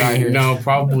probably got here. No,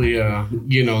 probably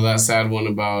that sad one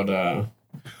about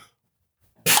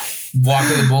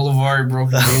walking the boulevard,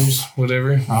 broken dreams,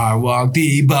 whatever. I walk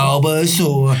the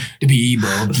Bulbasaur, the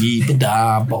people keep a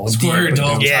double.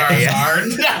 Squirtle,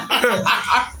 Charizard.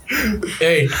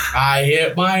 Hey, I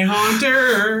hit my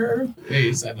haunter.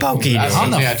 Hey, Pokey Day. How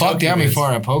the fuck down before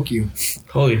I poke you?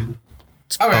 Holy.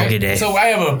 All right. Day. So I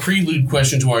have a prelude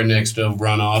question to our next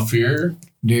runoff here.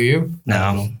 Do you?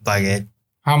 No, fuck it.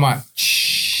 How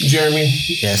much? Jeremy?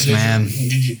 Yes, ma'am.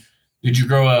 Did you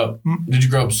grow up? Did you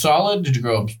grow up solid? Did you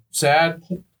grow up sad?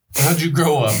 How'd you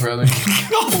grow up, brother?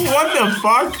 What the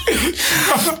fuck?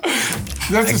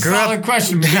 That's a solid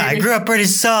question, man. I grew up pretty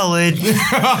solid.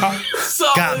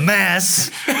 Got mass.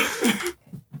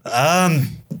 The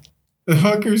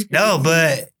hookers. No,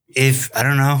 but if I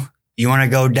don't know, you want to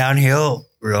go downhill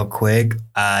real quick.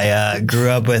 I grew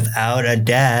up without a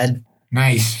dad.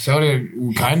 Nice. So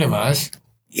did kind of us.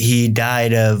 He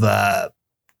died of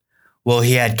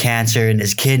he had cancer in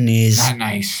his kidneys. Not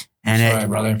nice.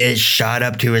 And it shot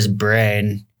up to his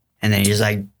brain. And then he's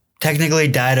like technically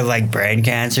died of like brain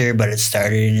cancer, but it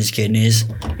started in his kidneys.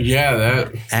 Yeah,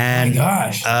 that. And oh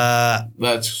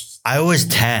my gosh. I was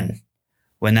 10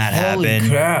 when that happened.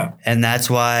 Crap. And that's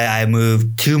why I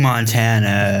moved to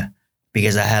Montana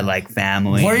because I had like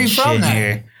family. Where are you from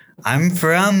here. I'm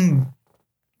from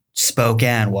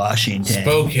Spokane, Washington.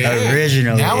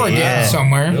 Originally. Now we're getting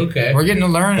somewhere. Okay. We're getting to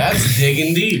learn. That's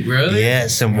digging deep, brother.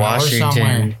 Yes, in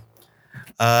Washington.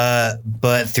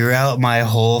 But throughout my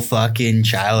whole fucking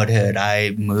childhood,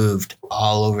 I moved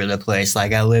all over the place.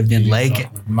 Like I lived in Lake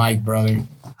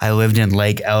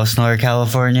Elsinore,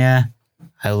 California.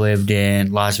 I lived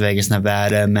in Las Vegas,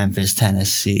 Nevada, Memphis,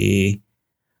 Tennessee.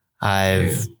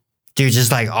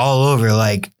 Just like all over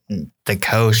like the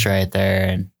coast right there.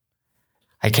 And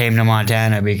I came to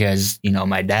Montana because,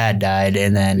 my dad died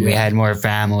and then we had more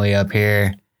family up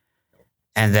here.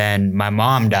 And then my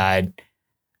mom died.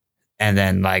 And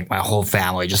then like my whole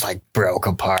family just like broke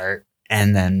apart.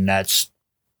 And then that's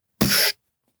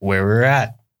where we're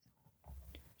at.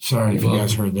 Sorry if you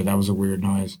guys heard that. That was a weird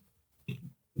noise.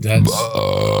 That's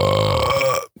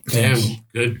damn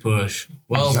good push.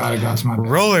 Well,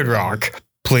 Rolling Rock,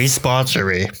 please sponsor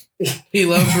me. He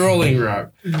loves Rolling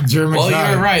Rock. Jerm Well,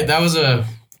 Exotic. you're right. That was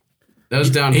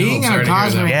downhill. He ain't gonna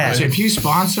cost me much. If you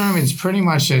sponsor him, it's pretty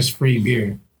much just free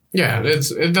beer. Yeah,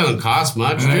 it doesn't cost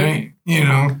much, dude.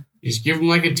 Just give him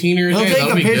like a teener a He'll day.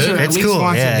 take a picture at least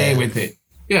once a day with it.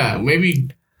 Yeah, maybe.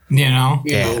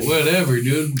 Whatever,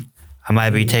 dude. I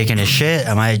might be taking a shit.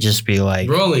 I might just be like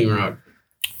Rolling Rock.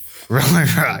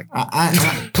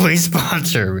 Please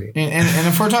sponsor me. And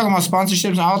if we're talking about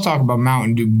sponsorships, I'll talk about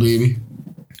Mountain Dew, baby.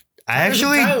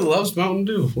 Tyler loves Mountain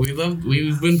Dew. We've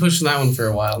been pushing that one for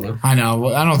a while now. I know.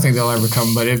 Well, I don't think they'll ever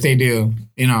come, but if they do,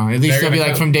 at least they'll be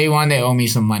like from day one, they owe me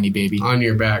some money, baby. On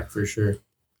your back for sure.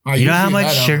 You know how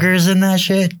much sugar's in that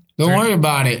shit? Don't worry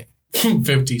about it.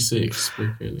 56.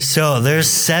 So there's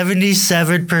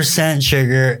 77%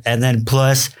 sugar and then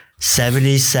plus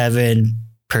 77%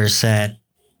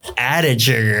 added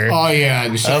sugar. Oh yeah,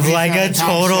 of like a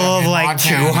total of like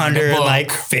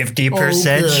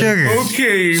 250% sugar.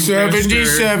 Okay,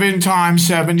 77 times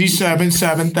 77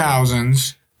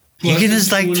 7,000s. You can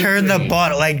just like turn the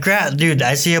bottle, like grab, dude.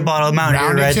 I see a bottle of Mountain Dew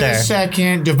Round it right to there. the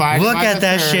second, divide Look by at the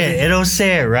that third. shit. It'll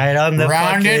say it right on the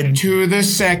Round fucking. it to the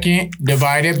second,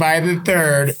 divided by the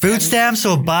third. Food stamps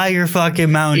will buy your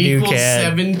fucking Mountain Dew Equals can.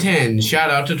 710. Shout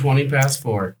out to 20 past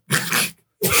 4.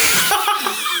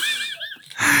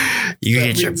 You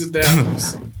can get your.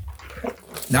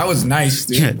 That was nice,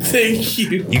 dude. Thank you.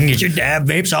 You can get your dab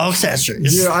vapes, all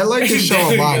accessories. Yeah, I like this show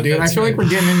a lot, dude. I feel like we're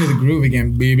getting into the groove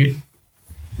again, baby.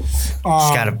 Just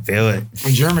gotta feel it.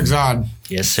 Jerm Exotic.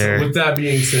 Yes, sir. With that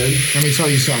being said, let me tell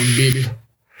you something, baby.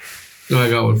 No, I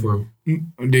got one for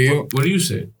him. Do you? What do you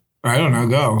say? I don't know.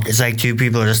 Go. It's like two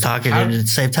people just talking at the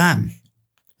same time.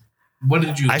 What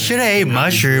did you? I should have ate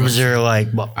mushrooms or like.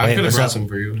 I could have brought up? some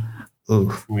for you.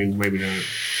 Ooh. I mean, maybe not.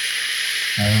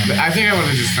 I think I would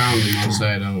have just found them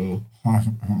outside. I don't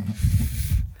know.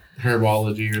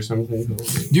 Herbology or something.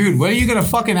 Dude, what are you gonna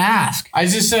fucking ask? I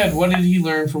just said, what did he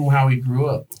learn from how he grew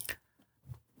up?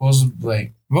 What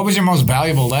was your most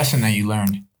valuable lesson that you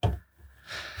learned?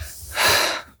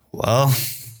 Well,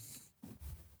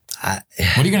 what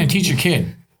are you gonna teach your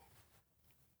kid?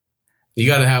 You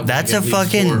gotta have. That's like, a at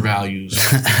least fucking 4 values.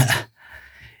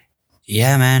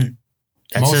 Yeah, man.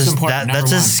 That's Most a, important, that's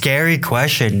number a one. scary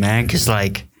question, man. Cause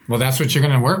like. Well, that's what you're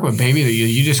gonna work with, baby.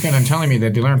 You just gonna telling me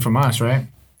that they learned from us, right?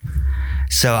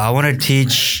 So I want to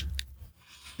teach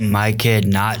my kid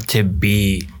not to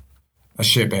be a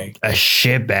shitbag. A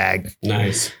shitbag.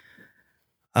 Nice.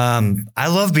 I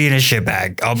love being a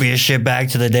shitbag. I'll be a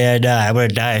shitbag to the day I die. I'm gonna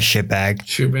die a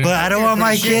shitbag. But I don't want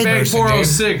my kid. Shitbag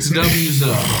 406 W's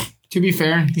up. To be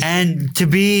fair, and to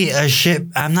be a shit.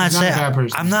 I'm not He's not saying. a bad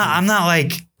person. I'm not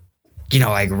like,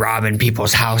 like robbing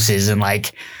people's houses and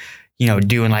like,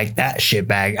 doing like that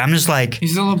shitbag. I'm just like.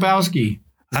 He's a Lebowski.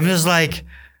 I'm just like,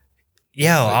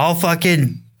 yo, I'll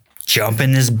fucking jump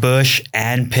in this bush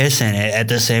and piss in it at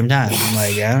the same time. I'm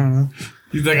like, I don't know.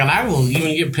 He's like, and I will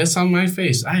even get piss on my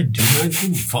face. I do not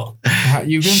give a fuck.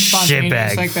 You've been spontaneous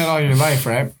Shitbag. like that all your life,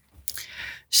 right?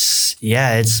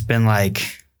 Yeah, it's been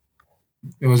like.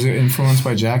 Was it influenced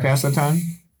by Jackass at the time?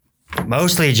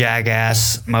 Mostly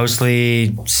Jackass, mostly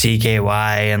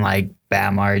CKY and like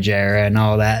Bam Margera and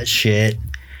all that shit.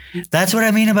 That's what I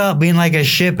mean about being like a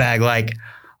shitbag. Like,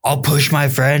 I'll push my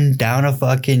friend down a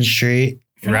fucking street,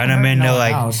 run him into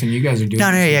like. House and you guys are doing.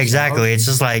 No, yeah, exactly. It's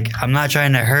just like I'm not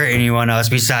trying to hurt anyone else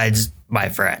besides my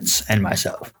friends and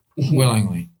myself.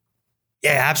 Willingly.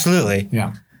 Yeah, absolutely.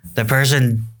 Yeah. The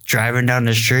person driving down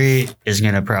the street is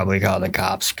gonna probably call the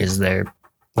cops because they're,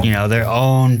 their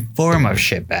own form of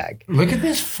shitbag. Look at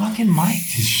this fucking mic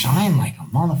to shine like a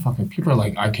motherfucker. People are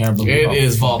like, I can't believe It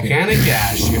is volcanic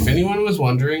ash. If anyone was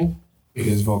wondering, it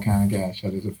is volcanic ash.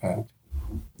 That is a fact.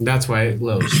 That's why it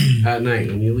glows at night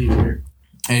when you leave here.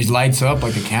 And it lights up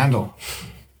like a candle.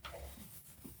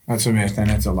 That's a myth, and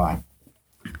it's a lie.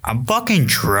 I'm fucking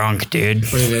drunk, dude.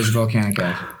 But it is volcanic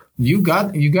ash. You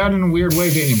got in a weird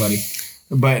way, didn't you, buddy?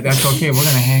 But that's okay. We're gonna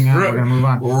hang out. We're gonna move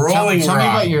on. Rolling tell me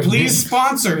Rock. about your. Please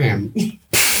sponsor him.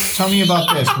 Tell me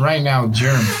about this right now,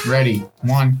 Jerm. Ready?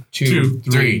 1, 2,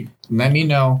 3. Let me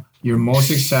know your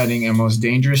most exciting and most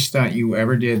dangerous stunt you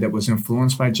ever did that was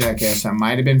influenced by Jackass that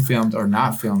might have been filmed or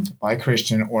not filmed by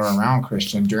Christian or around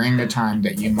Christian during the time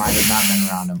that you might have not been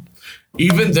around him.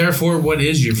 Even therefore, what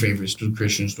is your favorite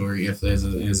Christian story if it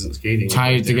isn't skating?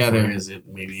 Tie it together.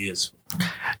 Maybe is.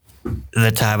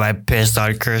 The time I pissed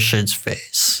on Christian's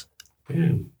face.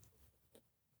 Damn.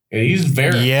 And he's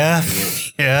very. Yeah.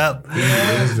 Yep.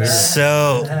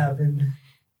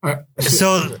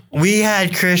 So we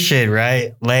had Christian,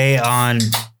 right, lay on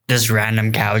this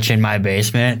random couch in my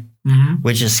basement,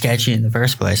 which is sketchy in the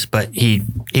first place, but he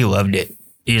loved it.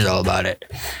 He's all about it.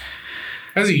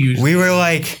 As he usually. We were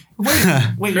like, wait,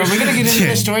 are we gonna get into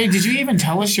this story? Did you even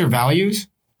tell us your values?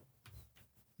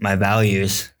 My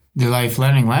values. The life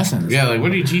learning lessons. Yeah, like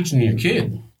what are you teaching your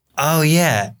kid? Oh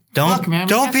yeah, don't man,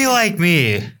 don't be like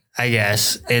me. I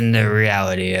guess in the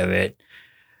reality of it.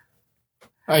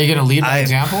 Are you gonna lead by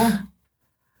example?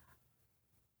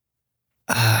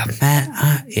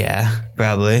 Man, yeah,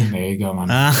 probably. There you go,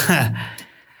 man.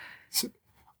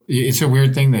 It's a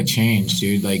weird thing that changed,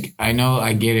 dude. Like, I know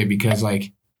I get it because,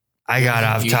 like... I got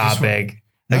off topic.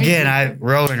 Again,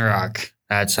 Rolling Rock.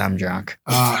 I'm drunk.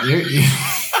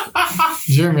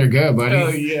 Jerm, you're good, buddy. Oh,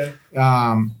 yeah.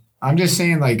 I'm just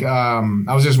saying, like, I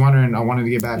was just wondering, I wanted to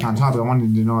get back on topic. I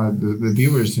wanted to know, the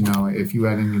viewers to know if you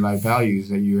had any life values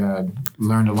that you had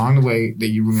learned along the way that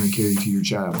you were going to carry to your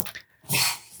child.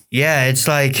 Yeah, it's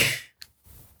like...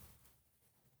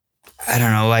 I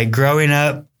don't know, like, growing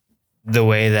up, the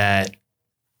way that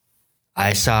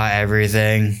I saw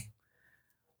everything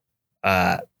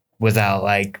without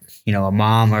like, a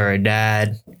mom or a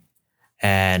dad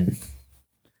And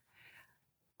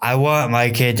I want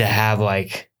my kid to have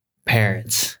like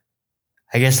parents.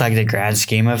 I guess like the grand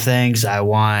scheme of things, I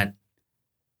want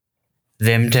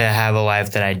them to have a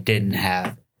life that I didn't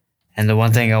have. And the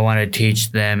one thing I want to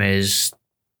teach them is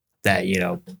that, you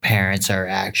know, parents are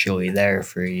actually there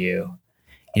for you.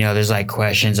 You know, there's like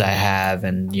questions I have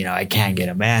and, you know, I can't get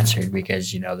them answered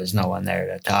because, you know, there's no one there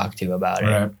to talk to about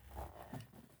it.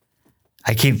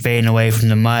 I keep fading away from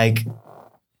the mic.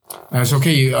 That's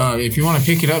okay. If you want to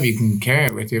pick it up, you can carry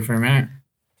it with you for a minute.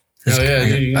 Oh, yeah.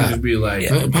 You can just be like...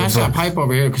 Pass that pipe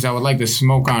over here because I would like to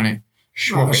smoke on it.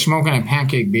 Smoke on a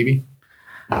pancake, baby.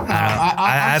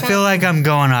 I feel like I'm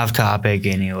going off topic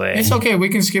anyway. It's okay. We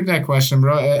can skip that question,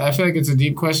 bro. I feel like it's a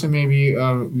deep question. Maybe we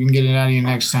can get it out of you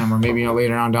next time or maybe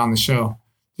later on down the show.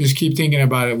 Just keep thinking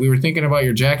about it. We were thinking about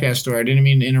your jackass story. I didn't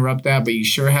mean to interrupt that, but you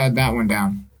sure had that one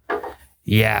down.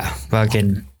 Yeah,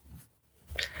 fucking.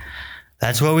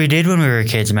 That's what we did when we were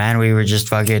kids, man. We were just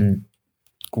fucking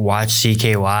watch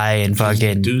CKY and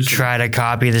fucking try to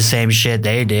copy the same shit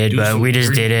they did, but we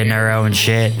just did it in our own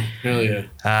shit. Hell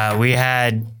yeah. We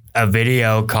had a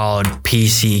video called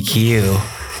PCQ.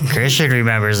 Christian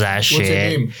remembers that shit. What's the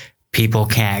name? People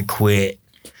Can't Quit.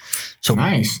 So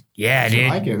nice. Yeah, dude. I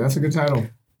like it. That's a good title.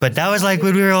 But that was like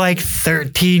when we were like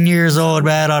 13 years old,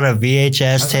 man, on a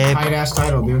VHS tape. That's a tight ass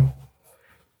title, dude.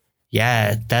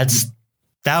 Yeah, that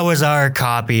was our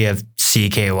copy of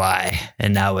CKY,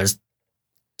 and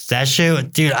that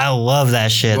shit, dude. I love that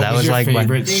shit. What that was was your like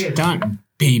favorite stunt,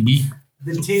 baby?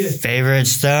 The tooth. Favorite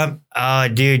stunt? Oh,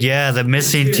 dude, yeah, the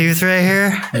missing tooth right here.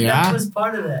 Yeah, that was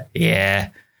part of that. Yeah,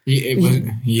 it was.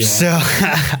 Yeah.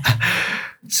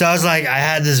 So I was like, I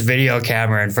had this video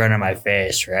camera in front of my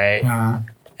face, right?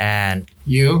 And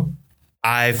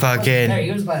I fucking... Hey,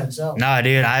 he was by himself. No,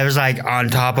 dude, I was like on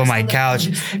top of my couch.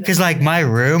 Because like my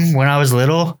room, when I was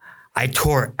little, I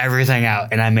tore everything out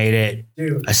and I made it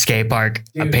a skate park,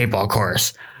 a paintball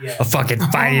course, a fucking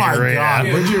fighting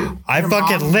arena. I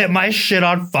fucking lit my shit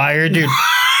on fire, dude.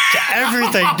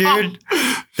 Everything, dude.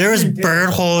 There was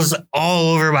burn holes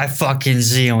all over my fucking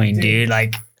ceiling, dude.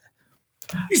 Like...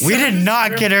 We did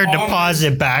not get our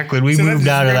deposit back when we moved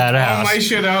out of that house. All my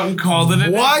shit out and called it a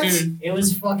What? day. It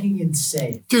was fucking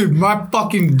insane. Dude, my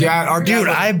fucking dad...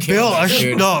 I built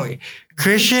a...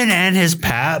 Christian and his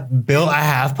pap built a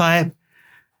half pipe.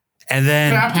 And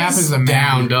then... Pap is a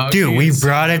man. dog. Dude, we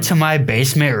brought it to my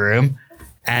basement room.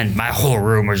 And my whole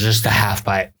room was just a half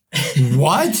pipe.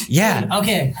 What? Yeah.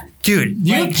 Okay. Dude. Do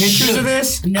you have pictures of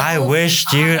this? No, I wish,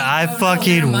 dude. I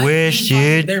fucking wish,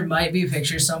 dude. There might be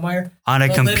pictures somewhere. On a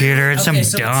But computer and some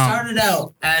so dumb. it started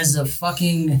out as a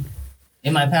fucking...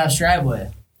 In my pap's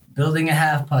driveway. Building a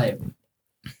half pipe.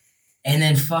 And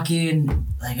then fucking...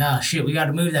 Like, oh shit, we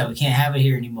gotta move that. We can't have it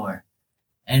here anymore.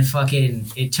 And fucking...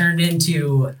 It turned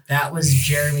into... That was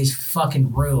Jeremy's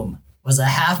fucking room. Was a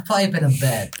half pipe and a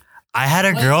bed. I had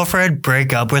a girlfriend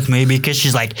break up with me because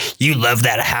she's like, you love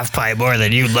that half pipe more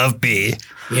than you love me.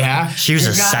 Yeah. She was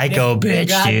a psycho bitch,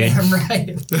 dude.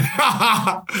 Right.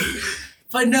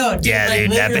 But no, dude. Yeah, like,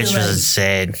 dude, that bitch was like,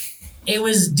 insane. It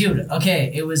was, dude,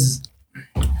 okay, it was,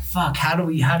 fuck, how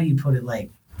do you put it, like,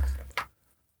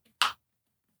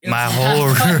 my whole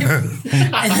room.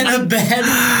 And then a bed.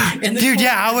 Dude,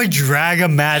 yeah, I would drag a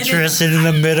mattress in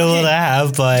the middle of the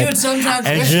half pipe. Dude, sometimes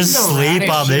and just sleep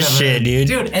on this shit, dude.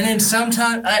 Dude, and then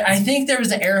sometimes I think there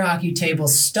was an air hockey table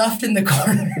stuffed in the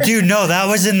corner. Dude, no, that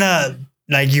was in the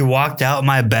like you walked out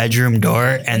my bedroom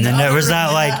door and then there was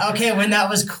that like okay, when that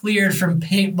was cleared from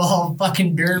paintball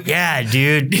fucking dirt. Yeah,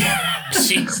 dude.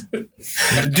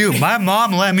 Dude, my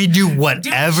mom let me do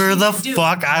whatever the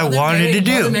fuck I wanted to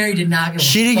do. Mother Mary did not give a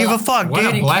She didn't give a fuck, What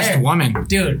dude. a blessed woman.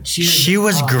 Dude, she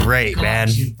was great, man.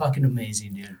 She was fucking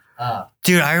amazing, dude.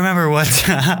 Dude, I remember one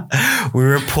time we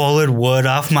were pulling wood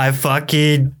off my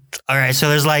fucking... All right, so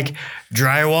there's like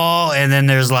drywall and then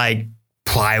there's like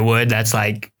plywood that's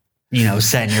like, you know,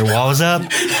 setting your walls up.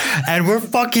 And we're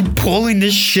fucking pulling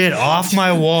this shit off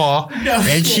my wall.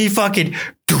 And she fucking...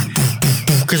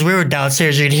 Because we were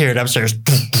downstairs, you'd hear it upstairs.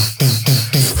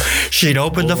 She'd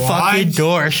open the fucking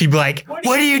door. She'd be like, what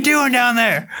are you doing down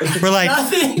there? We're like,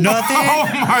 nothing. Oh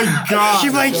my God. She'd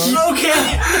be like,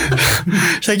 okay.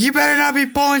 She's like, you better not be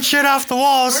pulling shit off the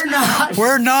walls. We're not.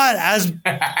 We're not. As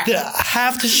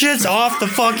half the shit's off the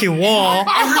fucking wall.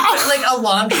 Like a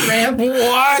launch ramp.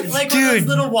 What? Like dude? One of those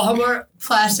little Walmart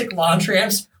plastic launch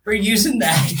ramps. We're using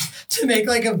that to make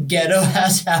like a ghetto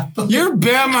ass half. You're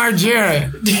Bam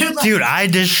Margera. Dude, I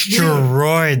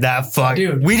destroyed that fuck.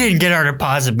 Dude. We didn't get our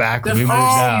deposit back when we moved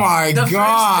out. Oh my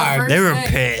God. They were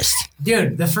pissed.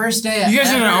 Dude, the first day You guys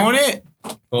didn't own it?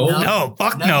 Oh no,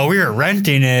 fuck no. We were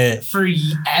renting it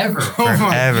forever.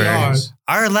 Forever.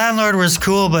 Our landlord was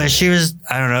cool, but she was,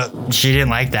 I don't know, she didn't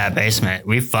like that basement.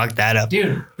 We fucked that up.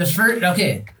 Dude,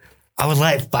 okay. I would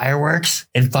light fireworks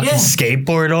and fucking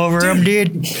skateboard over them,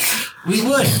 dude. We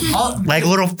would. Like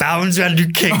little fountains, we had to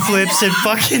do kickflips and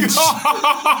fucking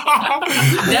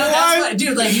That's what,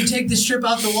 dude, like you take the strip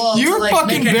off the wall. You're like,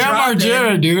 fucking Bam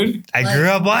Margera, dude. I grew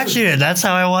up watching it. That's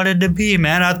how I wanted to be,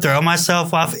 man. I'd throw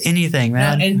myself off anything,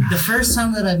 man. And the first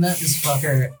time that I met this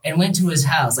fucker and went to his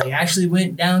house, like actually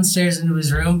went downstairs into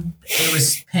his room, it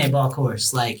was paintball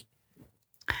course. Like,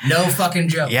 no fucking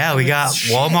joke. Yeah, we got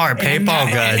Walmart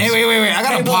paintball guns. Hey, wait. I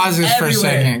gotta pause this for a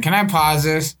second. Can I pause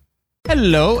this?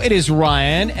 Hello, it is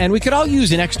Ryan, and we could all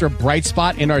use an extra bright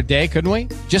spot in our day, couldn't we?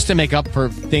 Just to make up for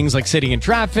things like sitting in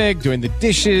traffic, doing the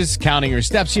dishes, counting your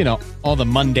steps, you know, all the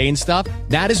mundane stuff.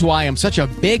 That is why I'm such a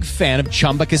big fan of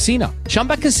Chumba Casino.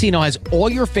 Chumba Casino has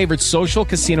all your favorite social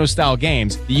casino-style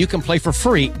games that you can play for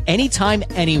free anytime,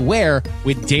 anywhere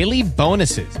with daily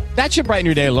bonuses. That should brighten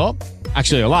your day a little.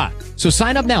 Actually, a lot. So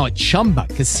sign up now at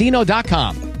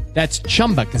ChumbaCasino.com. That's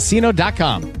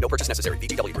ChumbaCasino.com. No purchase necessary.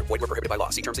 VGW Group. Void where prohibited by law.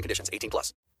 See terms and conditions.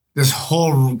 18+. This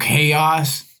whole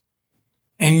chaos,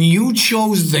 and you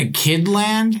chose the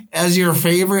Kidland as your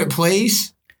favorite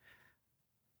place?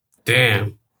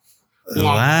 Damn.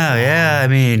 Wow, yeah, I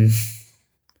mean,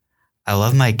 I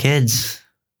love my kids.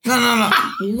 No.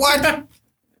 What?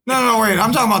 No, wait.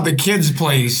 I'm talking about the kids'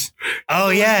 place. Oh,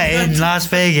 yeah, in Las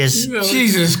Vegas.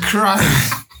 Jesus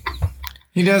Christ.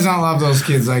 He does not love those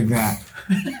kids like that.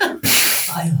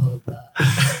 I hope not.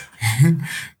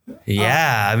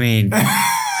 Yeah, I mean,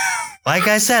 like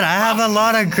I said, I have a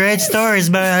lot of great stories,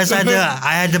 but I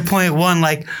had to point one,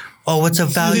 like, oh, what's a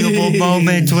valuable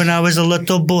moment when I was a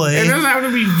little boy? It doesn't have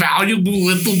to be valuable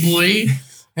little boy.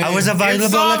 I was a valuable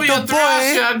little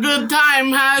boy. A good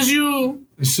time has you.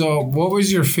 So, what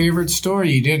was your favorite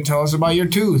story? You didn't tell us about your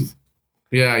tooth.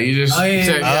 Yeah, you just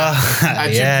said,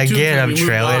 again, I'm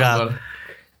trailing up.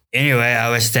 Anyway, I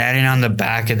was standing on the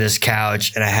back of this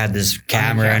couch and I had this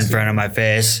camera in front of my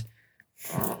face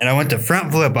and I went to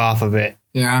front flip off of it.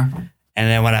 Yeah. And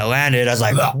then when I landed, I was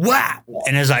like, whap!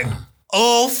 And it was like,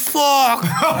 oh, fuck.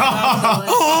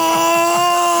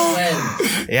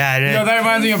 Yeah, I did. You know, that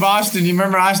reminds me of Austin. You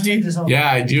remember Austin? Yeah,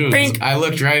 I do. Pink. I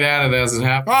looked right at it as it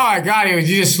happened. Oh, my God. You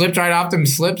just slipped right off them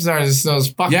slips or those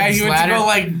fucking Yeah, you went to ladders? go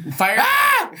like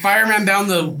fireman down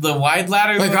the wide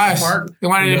ladder. Like us. They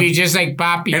wanted to be just like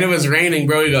Poppy. And it was raining,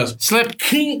 bro. He goes, slip,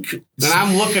 kink. And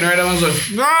I'm looking right at him. I was like,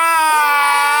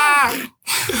 ah!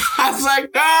 I was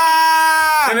like,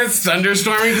 ah! And it's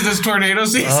thunderstorming because it's tornado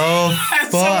season. Oh,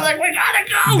 so we're like, we gotta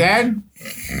go. Dad,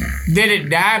 did it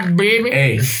die, baby?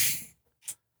 Hey,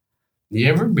 you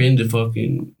ever been to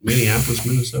fucking Minneapolis,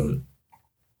 Minnesota?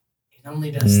 It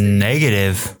only does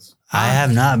Negative. I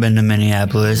have not been to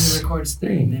Minneapolis. It records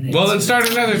 30 minutes. Well, then start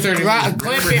another 30 minutes.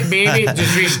 Clip it, baby.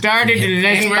 Just restart it to the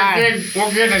next time.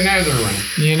 We'll get another one.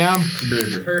 You know?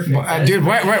 Perfect. Dude,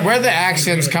 where are the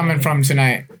accents coming from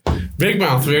tonight? Big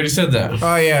Mouth, we already said that.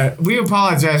 Oh, yeah. We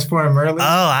apologize for him earlier.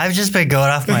 Oh, I've just been going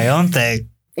off my own thing.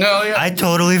 No, yeah. I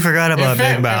totally forgot about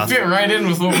Big Mouth. It fit right in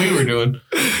with what we were doing.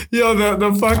 Yo,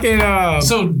 the fucking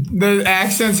the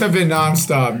accents have been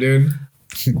nonstop, dude.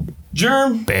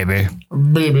 Jerm Baby.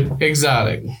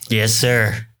 Exotic. Yes,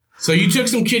 sir. So you took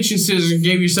some kitchen scissors and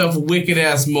gave yourself a wicked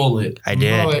ass mullet. I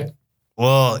did. Mullet.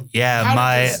 Well,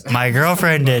 yeah, my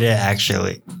girlfriend did it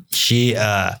actually. She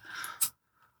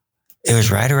it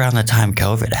was right around the time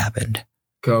COVID happened.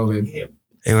 COVID.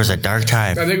 It was a dark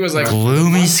time. I think it was like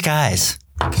gloomy skies.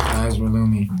 Skies were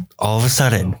gloomy. All of a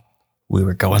sudden, we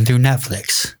were going through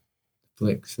Netflix.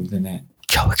 Flicks of the net.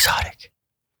 Joe Exotic.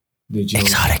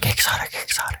 Exotic.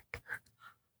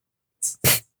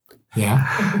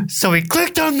 Yeah. So we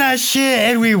clicked on that shit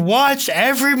and we watched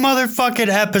every motherfucking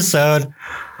episode.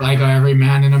 Like every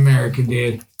man in America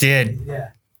did.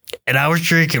 Yeah. And I was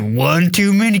drinking one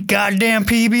too many goddamn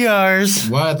PBRs.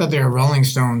 What? I thought they were Rolling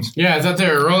Stones. Yeah, I thought they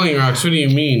were Rolling Rocks. What do you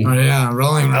mean? Oh, yeah,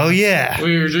 Rolling Rocks. Oh, yeah.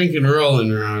 We were drinking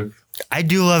Rolling Rock. I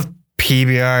do love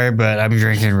PBR, but I'm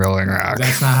drinking Rolling Rock.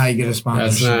 That's not how you get a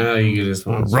sponsorship. That's not how you get a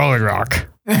sponsorship. Rolling Rock.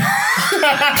 He goes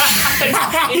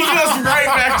right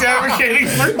back to advocating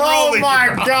for Oh,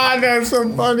 my God, that's so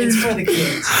funny. It's for the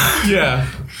kids. Yeah.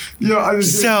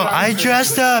 I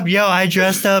dressed up. I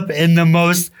dressed up in the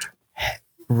most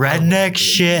redneck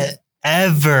shit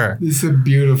ever. It's a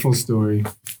beautiful story.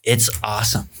 It's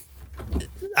awesome.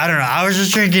 I don't know. I was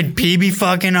just drinking PB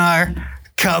fucking R,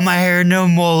 cut my hair no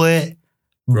mullet,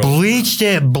 bleached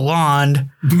it blonde,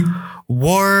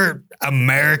 wore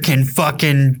American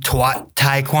fucking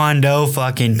taekwondo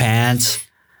fucking pants.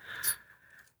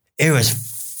 It was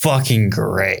fucking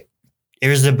great. It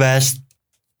was the best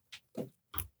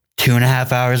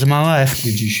 2.5 hours of my life.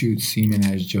 Did you shoot semen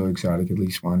as Joe Exotic at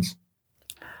least once?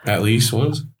 At least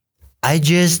once? I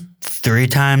just 3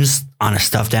 times on a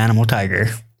stuffed animal tiger.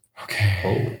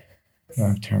 Okay.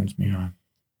 That turns me on.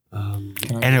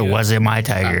 And it wasn't my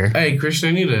tiger. Hey, Christian,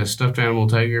 I need a stuffed animal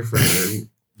tiger for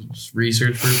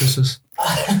research purposes.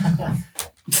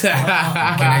 Can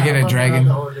I get a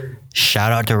dragon?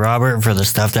 Shout out to Robert for the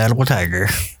stuffed animal tiger.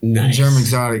 Nice. Jerm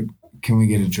Exotic, can we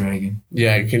get a dragon?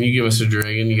 Yeah, can you give us a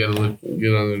dragon? You gotta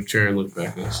get on the chair and look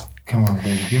back at us. Come on,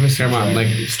 baby. Give us a dragon. Come on, like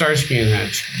Starsky and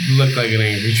Hutch. Look like an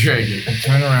angry dragon.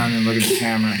 Turn around and look at the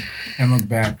camera and look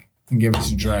back and give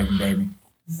us a dragon, baby.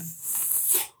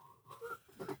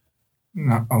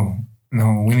 No,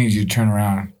 we need you to turn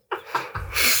around.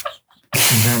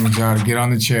 Jerm Exotic, get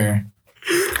on the chair.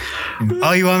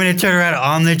 Oh, you want me to turn around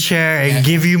on the chair and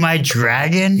give you my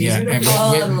dragon? Yeah.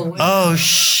 Oh,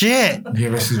 shit.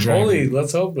 Give us the dragon. Holy,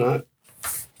 let's hope not.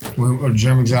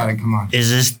 Jerm Exotic, come on.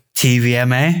 Is this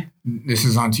TVMA? This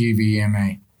is on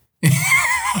TVMA.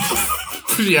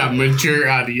 Yeah, mature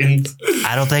audience.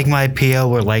 I don't think my PO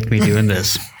would like me doing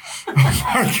this. Oh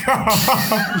my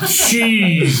God.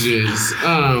 Jesus.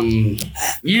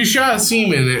 You shot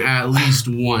semen at least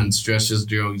once dressed as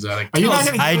Joe Exotic.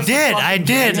 I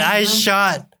did. I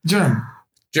shot. Jerm.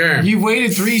 You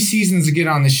waited 3 seasons to get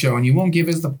on the show and you won't give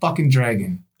us the fucking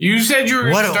dragon. You said you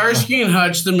were Starsky and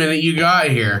Hutch the minute you got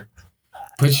here.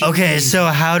 Okay, so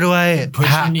how do I?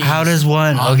 How does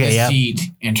one? On Okay, the yeah.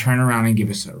 seat and turn around and give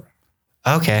us a.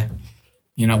 Okay.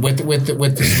 You know, with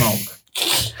the smoke.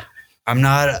 I'm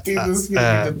not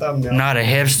not a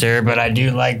hipster, but I do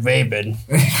like vaping.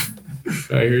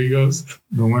 All right, here he goes.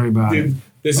 Don't worry about it.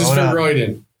 This is for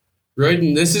Royden.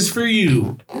 Royden, this is for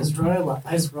you. Is Roy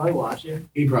watching?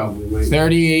 He probably might.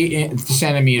 38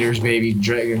 centimeters, baby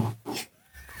dragon.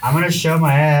 I'm gonna show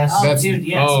my ass. Oh, dude,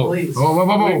 yes, please.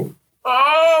 Whoa.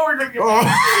 Oh, we're gonna get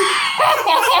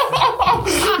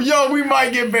Yo, we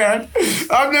might get banned.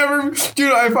 I've never,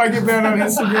 dude. If I get banned on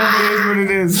Instagram, it is what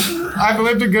it is. I've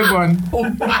lived a good one.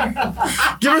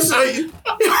 Give us a.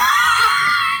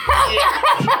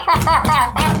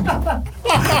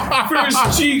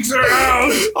 First cheeks are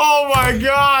out. Oh my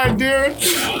God, dude.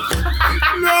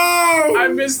 No. I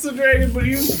missed the dragon, but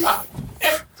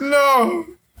No.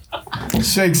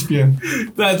 Shakespeare.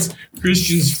 That's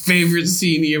Christian's favorite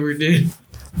scene he ever did.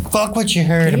 Fuck what you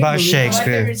heard about Shakespeare.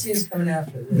 My favorite scene is coming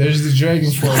after this. There's the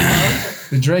dragon for you.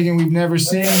 The dragon we've never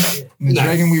seen. The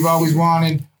dragon we've always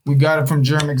wanted. We got it from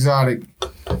Jerm Exotic.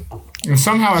 And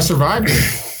somehow I survived it.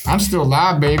 I'm still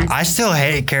alive, baby. I still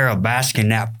hate Carol Baskin,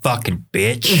 that fucking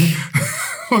bitch.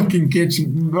 Fucking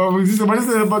kitchen. What is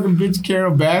that fucking bitch,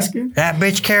 Carol Baskin? That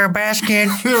bitch, Carol Baskin.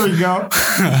 There we go.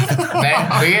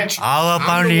 That bitch. All up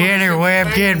on the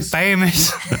interweb getting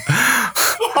famous.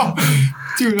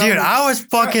 Dude, I was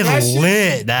fucking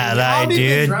lit that night,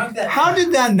 dude. How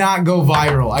did that not go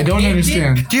viral? I don't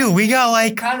understand. Dude, we got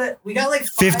like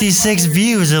 56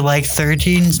 views in like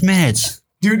 13 minutes.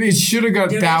 Dude, it should have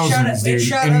got thousands,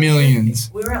 dude, and millions.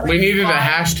 We needed a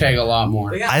hashtag a lot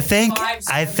more. I think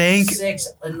 6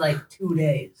 in like 2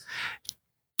 days.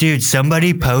 Dude,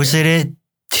 somebody posted it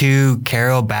to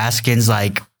Carol Baskin's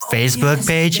like Facebook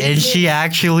page, and she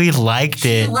actually liked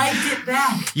it. She liked it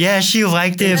back. Yeah, she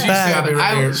liked it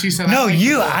back. She said, no,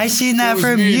 I seen that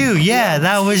from you. Yeah,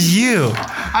 that was you.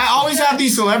 I always have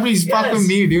these celebrities fuck with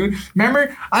me, dude.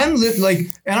 Remember, I'm like,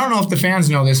 and I don't know if the fans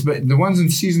know this, but the ones in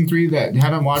season 3 that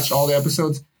haven't watched all the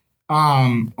episodes,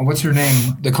 what's her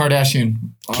name? The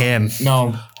Kardashian. Kim.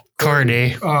 No.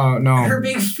 Courtney. No. Her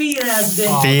big feet has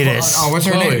been. Fetus. What's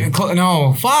her name?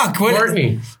 No. Fuck. What?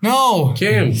 Courtney. No.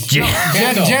 Kim. Jenner.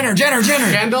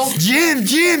 Kendall. Jim.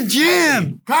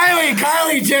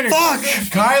 Kylie Jenner. Fuck.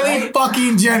 Kylie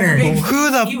fucking Jenner. Who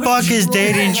the fuck is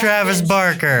dating Travis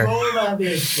Barker?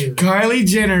 Kylie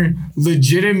Jenner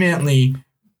legitimately,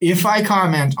 if I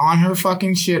comment on her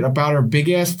fucking shit about her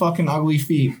big ass fucking ugly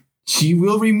feet, she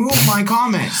will remove my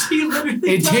comments.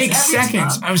 It takes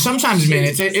seconds. Sometimes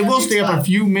minutes. It will stay up a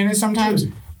few minutes sometimes.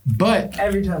 But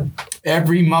every time.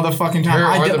 Every motherfucking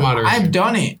time. I've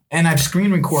done it. And I've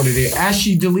screen recorded it as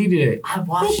she deleted it. I've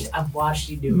watched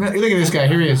you do it. Look at this guy.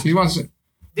 Here he is. He wants to.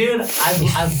 Dude,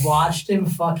 I've watched him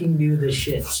fucking do this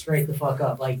shit straight the fuck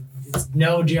up. Like, it's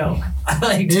no joke.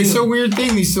 Like, it's a weird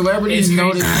thing. These celebrities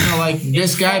notice, like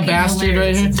this guy bastard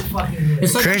right here.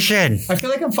 It's like, Christian. I feel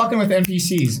like I'm fucking with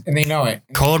NPCs and they know it.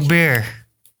 Cold beer.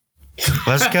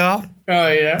 Let's go. Oh,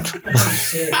 yeah.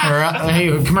 Hey,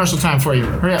 commercial time for you.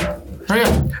 Hurry up.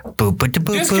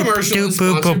 This commercial is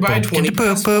sponsored by 20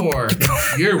 Past 4,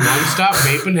 your one-stop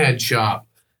vape and head shop.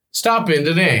 Stop in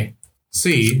today.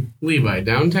 See Levi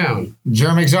downtown.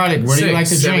 Jerm Exotic. Where do you like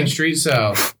to 7th drink? Street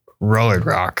South. Roller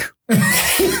Rock.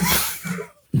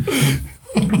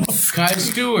 Kai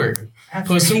Stewart.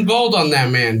 Put some gold on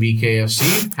that man,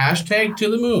 BKFC. Hashtag to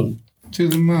the moon. To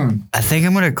the moon. I think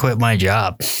I'm gonna quit my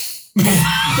job.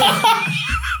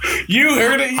 You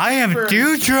heard it. I am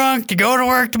too drunk to go to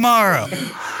work tomorrow.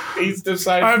 He's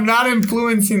decided. I'm not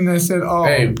influencing this at all.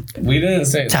 Hey, we didn't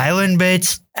say that. Thailand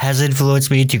Bates has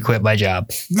influenced me to quit my job.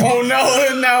 Oh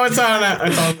no! Now it's on.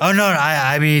 Oh no!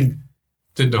 I mean,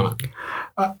 did not.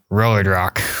 Roller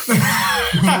Rock.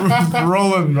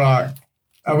 Rolling Rock.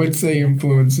 I would say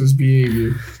influences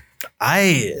behavior.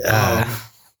 This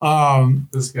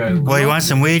guy. Well, you want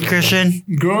some weed, Christian?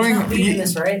 Growing.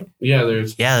 This, right? Yeah,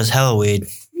 there's. Yeah, there's hella weed.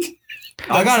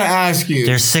 I gotta ask you.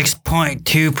 There's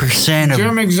 6.2% of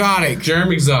Jerm Exotic.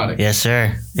 Jerm Exotic. Yes,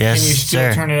 sir. Yes, Can you still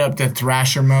sir. turn it up to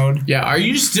Thrasher mode? Yeah, are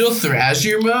you still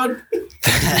Thrasher mode?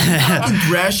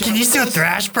 Thrash. Can you still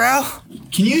thrash, bro?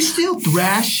 Can you still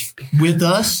thrash with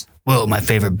us? Well, my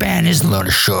favorite band is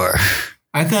Lona Shore.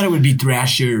 I thought it would be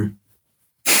Thrasher.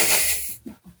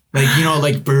 Like, you know,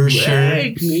 like Bursher,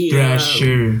 Wake me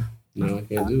Thrasher. No, I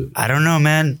can't do it. I don't know,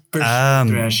 man.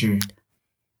 Thrasher.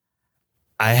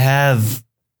 I have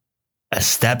a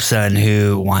stepson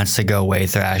who wants to go way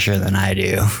thrasher than I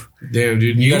do. Damn,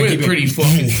 dude, you went pretty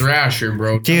fucking Thrasher,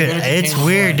 bro. Dude, it's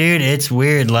weird, dude. It's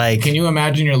weird. Like, can you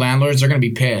imagine your landlords are going to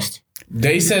be pissed?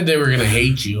 They said they were going to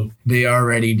hate you. They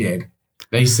already did.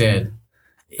 They said.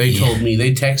 They told me.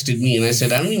 They texted me, and I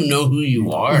said, I don't even know who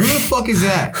you are. Who the fuck is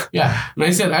that? Yeah. And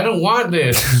I said, I don't want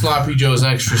this. Sloppy Joe's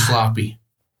extra sloppy.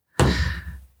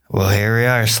 well, here we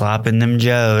are, slopping them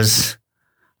Joes.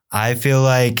 I feel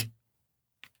like.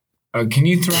 Can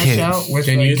you thrash out with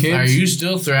kids? Are you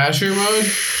still Thrasher mode?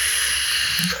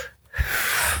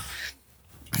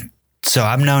 So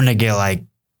I'm known to get like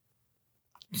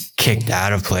kicked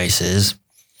out of places.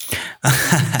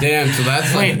 Damn, so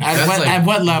that's Wait, like, at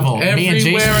what level? Me and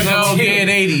Jason everywhere I go, get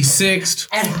 86th.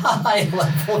 At high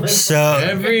level. So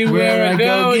everywhere I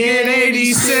go, get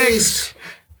 86th.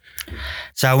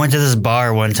 So I went to this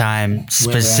bar one time,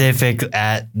 specific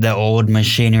at the old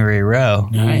Machinery Row.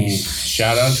 Nice.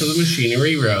 Shout out to the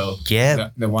Machinery Row.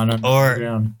 Yep. The one on the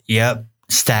ground. Yep.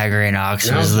 Staggering Ox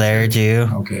was there too.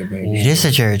 Okay, baby. It is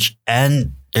a church.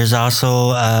 And there's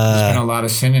also there's been a lot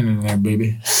of sinning in there,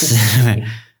 baby.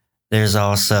 There's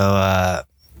also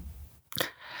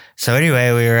so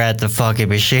anyway, we were at the fucking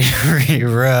Machinery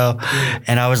Row,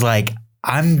 and I was like,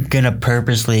 I'm gonna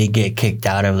purposely get kicked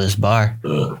out of this bar.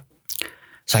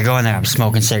 So I go in there, I'm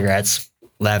smoking cigarettes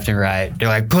left and right. They're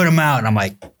like, put them out. And I'm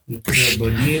like,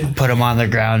 put them on the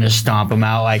ground, just stomp them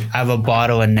out. Like, I have a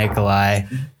bottle of Nikolai,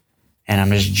 and I'm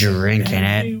just drinking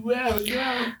it.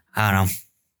 I don't know.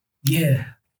 Yeah.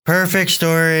 Perfect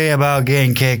story about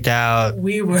getting kicked out.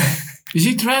 We were. Is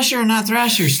he Thrasher or not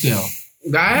Thrasher still?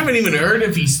 I haven't even heard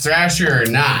if he's Thrasher or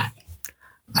not.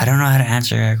 I don't know how to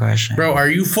answer that question. Bro, are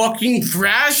you fucking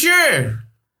Thrasher?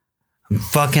 I'm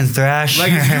fucking Thrasher.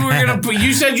 Like, if you were gonna put,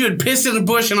 you said you had pissed in the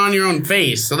bush and on your own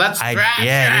face, so that's Thrasher.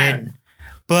 Yeah, dude.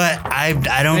 But I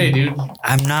don't. Hey, dude.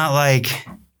 I'm not like.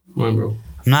 Come on, bro.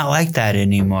 I'm not like that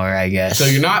anymore, I guess. So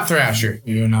you're not Thrasher.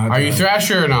 You're not. Are you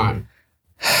Thrasher or not?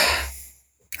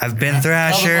 I've been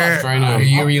Thrasher. Right now. Are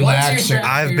you relaxed?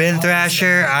 I've been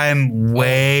Thrasher. I'm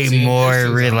way more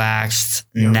relaxed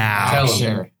now. Tell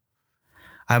him.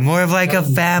 I'm more of like a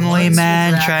family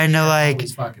man trying to like.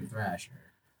 Fucking Thrasher.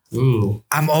 Ooh.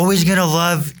 I'm always gonna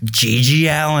love Gigi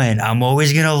Allen. I'm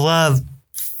always gonna love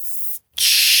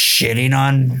shitting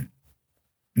on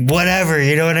whatever.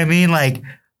 You know what I mean? Like,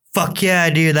 fuck yeah,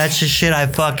 dude. That's the shit I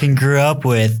fucking grew up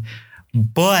with.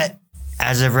 But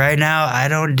as of right now, I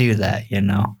don't do that. You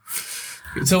know.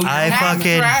 So I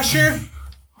fucking Thrasher.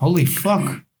 Holy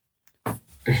fuck!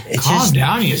 It's Calm just,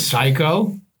 down, you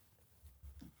psycho.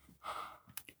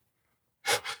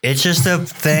 it's just a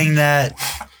thing that.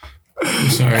 I'm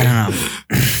sorry. I don't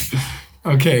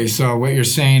know. Okay, so what you're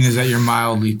saying is that you're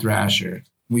mildly Thrasher.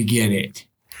 We get it.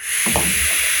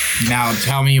 Now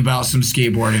tell me about some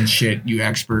skateboarding shit, you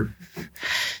expert.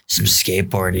 Some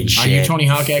skateboarding shit. Are you Tony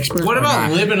Hawk expert? What about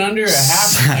not? living under a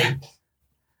half pipe?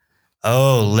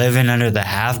 Oh, living under the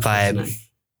half pipe.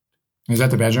 Is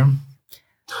that the bedroom?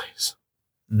 Nice.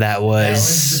 That was. That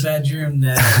was the bedroom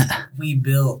that we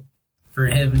built for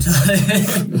him to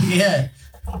live in. Yeah.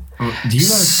 Oh, do you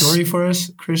got a story for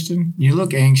us, Christian? You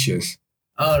look anxious.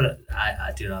 Oh,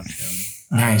 I do not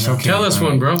feel Nice. Okay. Tell us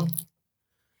one, bro.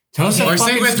 Tell us a Or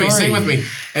fucking sing with story. me. Sing with me.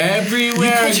 Everywhere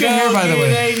You cut I your go, hair, by the get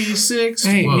way. 86.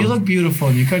 Hey, Whoa. you look beautiful,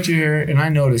 and you cut your hair, and I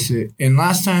notice it. And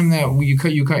last time that you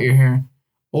cut your hair,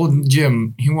 old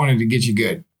Jim, he wanted to get you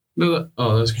good. No,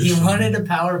 that's good. He wanted to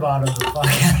power bottom the fuck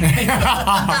out of me.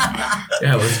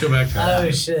 Yeah, let's go back to that.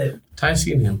 Oh, shit. Ty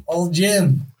seen him. Old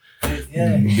Jim.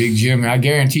 Yeah. Big Jim. I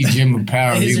guarantee Jim would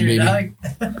power you, Laser baby.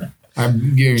 dog. I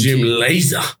guarantee. Jim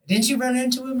Laser. Didn't you run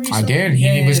into him recently? I did.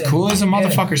 He was cool as a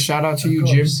motherfucker. Shout out to you,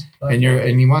 Jim.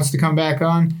 And he wants to come back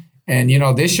on. And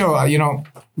this show,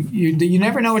 you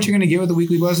never know what you're gonna get with the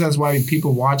Weekly Buzz. That's why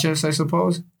people watch us, I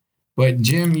suppose. But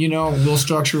Jim, we'll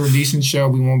structure a decent show.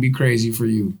 We won't be crazy for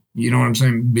you. You know what I'm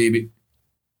saying, baby?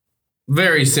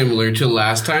 Very similar to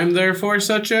last time, therefore,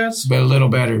 such as? But a little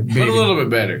better, baby. But a little bit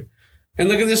better. And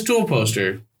look at this tool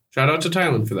poster. Shout out to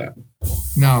Thailand for that.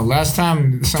 No, last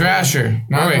time... Thrasher.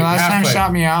 Last time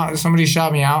shot me out. Somebody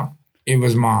shot me out. It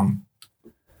was Mom.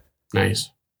 Nice.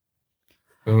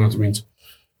 I don't know what it means.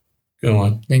 Go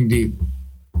on. Think deep.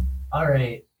 All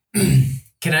right.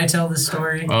 Can I tell the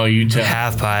story? Oh, you tell.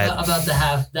 Half pipe.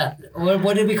 About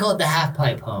what did we call it? The half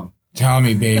pipe home. Tell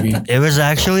me, baby. It was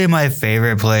actually my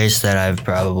favorite place that I've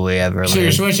probably ever lived. So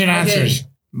you're switching answers.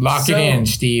 Lock it in,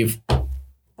 Steve.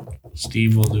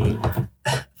 Steve will do it.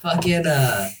 Fucking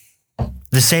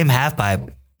The same half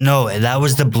pipe. No, that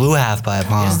was the blue half pipe,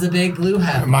 huh? It was the big blue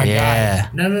half. My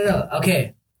God. No.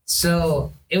 Okay.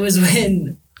 So it was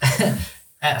when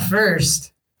at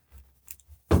first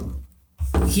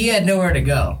he had nowhere to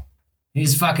go.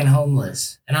 He's fucking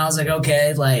homeless. And I was like,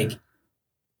 okay, like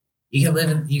you can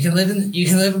live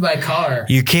in my car.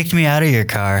 You kicked me out of your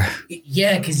car.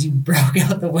 Yeah, because you broke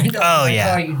out the window of my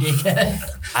car, you dickhead.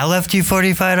 I left you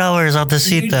 $45 out the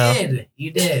seat, though.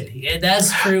 You did. Yeah,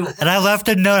 that's true. And I left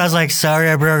a note. I was like, sorry,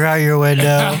 I broke out your window.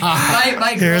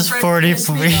 my Here's girlfriend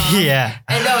 40. Yeah.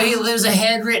 And no, there's a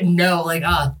handwritten note, like,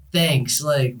 thanks.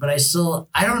 Like, but I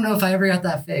don't know if I ever got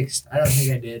that fixed. I don't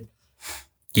think I did.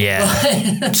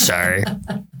 Yeah. Sorry.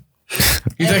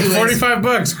 He's Anyways, like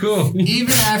 $45. Cool.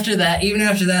 even after that,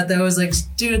 that was like,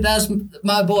 dude, that's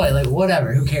my boy. Like,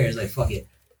 whatever. Who cares? Like, fuck it.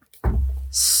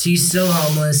 He's still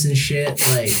homeless and shit.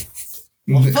 Like,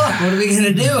 well, fuck. What are we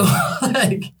gonna do?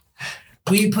 Like,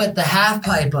 we put the half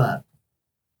pipe up.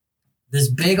 This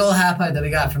big old half pipe that we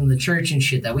got from the church and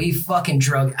shit that we fucking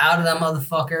drug out of that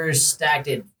motherfucker, stacked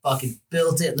it, fucking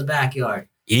built it in the backyard.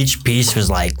 Each piece was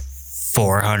like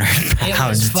 400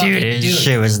 pounds, dude. This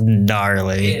shit was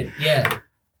gnarly. Yeah.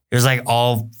 It was like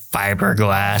all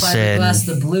fiberglass. Fiberglass,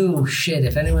 the blue shit.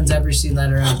 If anyone's ever seen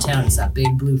that around town, it's that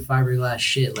big blue fiberglass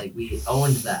shit. Like, we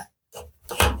owned that.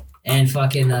 And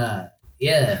fucking,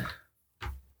 yeah.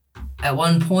 At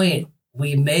one point,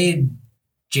 we made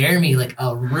Jeremy like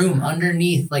a room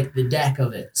underneath like the deck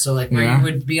of it. So like where you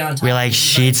would be on top. We like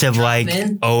sheets of like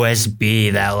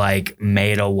OSB that like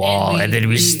made a wall, and then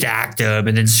we stacked them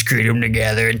and then screwed them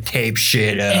together and taped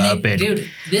shit up. And dude,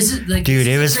 this is like, dude,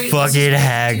 it was fucking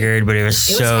haggard, but it was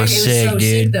so sick,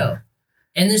 dude. Though.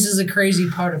 And this is a crazy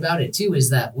part about it too,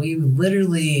 is that we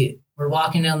literally were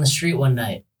walking down the street one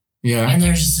night. Yeah. And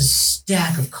there's just a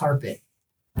stack of carpet.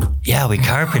 Yeah, we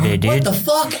carpeted, dude. What the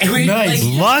fuck? Nice.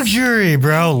 Luxury,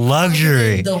 bro.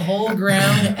 Luxury. The whole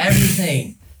ground,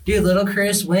 everything. Dude, little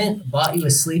Chris bought you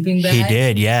a sleeping bag. He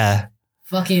did, yeah.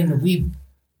 Fucking,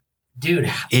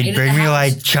 dude. He'd bring me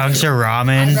like chunks of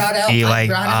ramen. It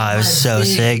was so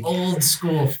sick. Old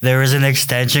school. There was an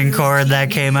extension cord that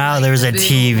came out. There was a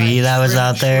TV that was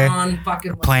out there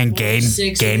playing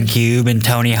GameCube and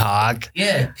Tony Hawk.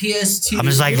 Yeah, PS2. I'm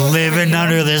just like living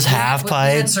under this half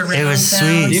pipe. It was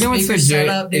sweet. You know what's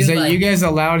legit is that you guys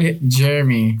allowed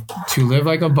Jeremy to live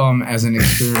like a bum as an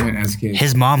experiment as a kid.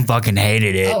 His mom fucking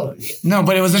hated it. Oh, no,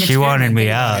 but it was an She wanted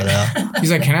me out though. He's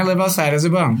like, can I live outside as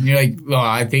a bum? And you're like, well,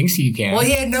 I think so. You can. Well,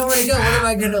 he had nowhere to go. What am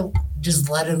I gonna just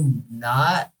let him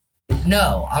not?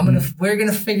 No, we're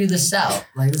gonna figure this out.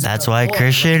 Like, that's why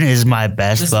Christian is my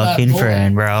best fucking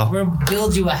friend, bro. We'll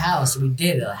build you a house. We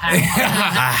did a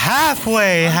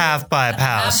halfway half pipe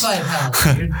house. Half pipe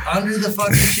house. You're under the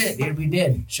fucking shit, dude. We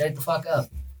did. Shut the fuck up.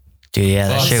 Dude, yeah,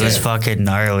 that shit was fucking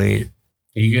gnarly.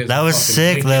 That was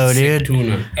sick though, dude.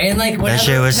 And like that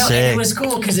shit was sick. And it was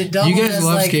cool because it doubled. You guys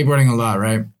love skateboarding a lot,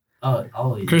 right? Oh,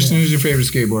 always. Christian, who's your favorite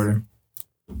skateboarder?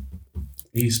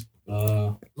 He's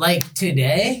like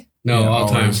today? No, all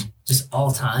time. Just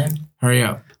all time. Hurry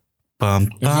up. There's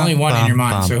only one in your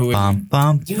mind, so who is it?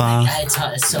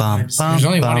 It's so hard to say. There's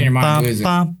only one in your mind. Who is it?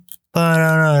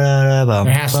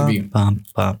 There has to be.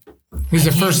 Who's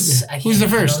the first? Who's the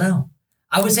first? I don't know.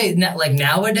 I would say like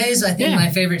nowadays. I think my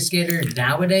favorite skater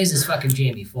nowadays is fucking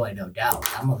Jamie Foy, no doubt.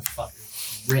 That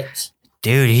motherfucker rips.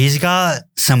 Dude, he's got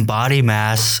some body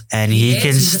mass, and he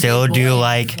can still do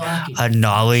like a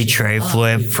nollie tray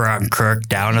flip front crook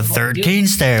down a 13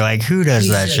 stair. Like, who does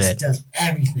that shit? Does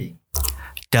everything.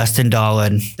 Dustin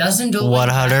Dolan.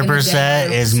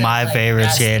 100% is my favorite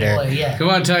skater. Yeah. Come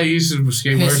on, Ty, you used to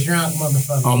skateboard. Piss drunk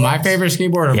motherfucker. Oh, my favorite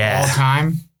skateboarder of all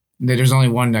time. There's only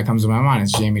one that comes to my mind.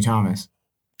 It's Jamie Thomas.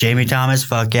 Jamie Thomas,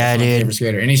 fuck yeah, dude. Favorite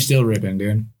skater, and he's still ripping,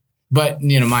 dude. But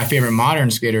my favorite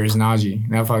modern skater is Najee.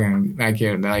 That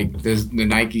kid, like the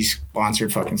Nike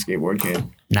sponsored fucking skateboard kid.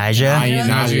 Najee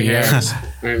Harris.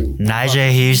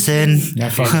 Najee Houston.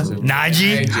 That fucking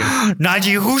Najee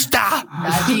Husta.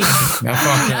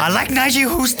 I like Najee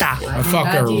Husta. That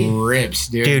fucker rips,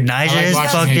 dude. Dude, Najee is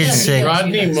fucking sick.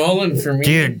 Rodney Mullen for me,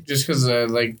 dude. Just because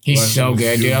he's so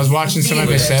good, dude. I was watching some of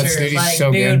his sets, dude. He's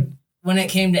so good. When it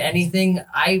came to anything,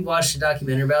 I watched a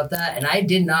documentary about that, and I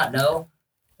did not know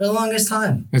for the longest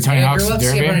time. The Tony Hawk's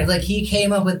Derby? Like, he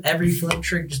came up with every flip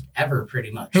trick just ever, pretty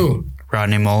much. Who?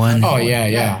 Rodney Mullen. Oh,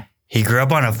 yeah. He grew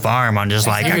up on a farm on just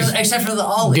except for the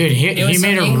Ollie. Dude, he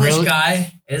made a English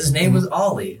guy. His name was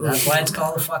Ollie. That's why it's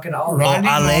called the fucking Ollie. Rodney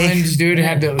Mullen's dude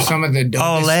had some of the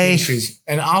dopest issues.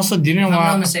 And also, do you know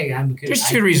what? There's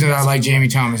two reasons I like Jamie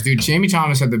Thomas, dude. Jamie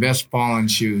Thomas had the best fallen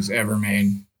shoes ever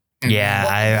made. And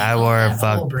I wore a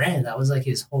whole brand. That was like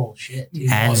his whole shit,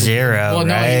 dude. And Zero, well,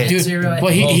 right? No,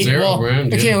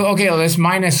 dude, okay, let's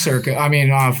minus Circa. I mean,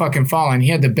 fucking Fallen. He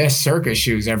had the best Circa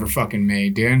shoes ever fucking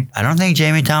made, dude. I don't think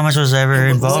Jamie Thomas was ever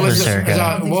involved with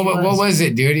Circa. What was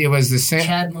it, dude? It was the same.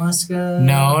 Chad Muska.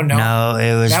 No,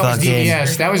 it was that fucking.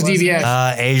 DBS. That was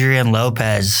DBS. Adrian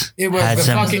Lopez. It was had the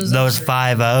fucking, those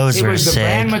 5.0s were sick. It was the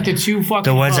brand with the two fucking.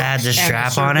 The ones that had the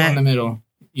strap on it in the middle.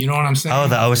 You know what I'm saying? Oh,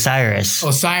 the Osiris.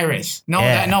 No,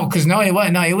 yeah. It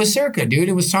wasn't. No, it was Circa, dude.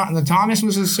 It was the Thomas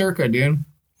was a Circa, dude.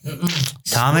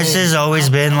 Thomas has always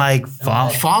been like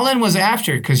Fallen was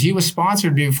after because he was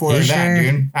sponsored before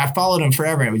dude. I followed him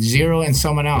forever. It was Zero and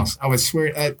someone else. I would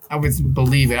swear, I would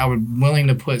believe it. I would willing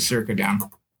to put Circa down.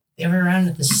 They were around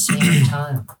at the same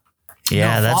time.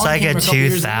 Yeah, that's like a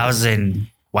 2000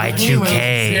 Y2K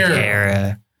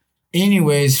era.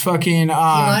 Anyways, fucking. He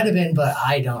might have been, but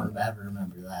I don't ever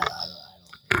remember that.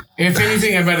 If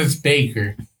anything, I bet it's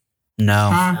Baker.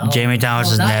 No. Jamie Thomas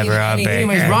was never on Baker.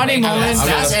 Anyways, Rodney Mullen.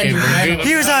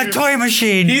 He was on Toy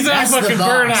Machine. He's on fucking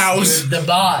Birdhouse. The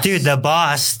boss. Dude, the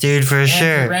boss, dude, for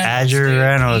sure. Andrew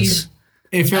Reynolds.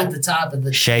 If at the top of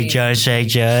the Shake Judd.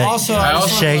 Also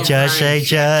Shake Judd.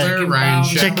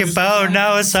 Chicken Bone.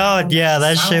 No, it's on. Yeah,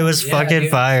 that shit was fucking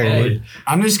fire, dude.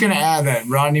 I'm just gonna add that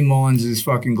Rodney Mullins'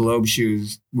 fucking Globe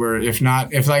shoes were, if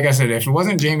like I said, if it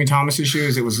wasn't Jamie Thomas's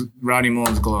shoes, it was Rodney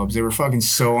Mullins' Globes. They were fucking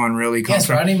so unreally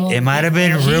comfortable. It might have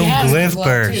been Rune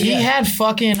Glifberg. He had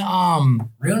fucking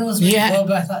Rune was with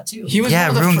Globe, I thought too.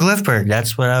 Rune Glifberg.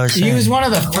 That's what I was saying. He was one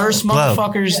of the first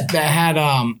motherfuckers that had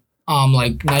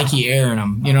like Nike Air in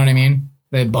them. You know what I mean?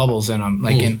 They had bubbles in them,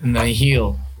 like in the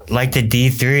heel. Like the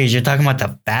D3s. You're talking about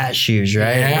the fat shoes,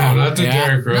 right? Yeah. Not the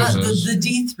Derrick Roses. The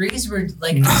D3s were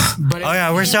like...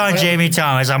 we're selling Jamie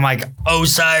Thomas. I'm like,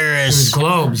 Osiris.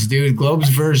 Globes, dude. Globes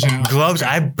version. Globes.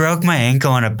 I broke my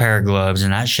ankle on a pair of gloves,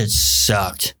 and that shit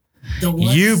sucked.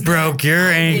 You broke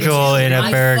your ankle in a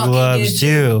pair of gloves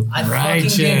too. Right,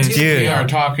 dude. We are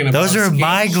talking about those are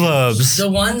my gloves. The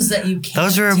ones that you can't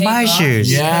Those are my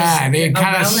shoes. Yeah, they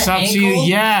kind of suck you.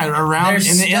 Yeah, around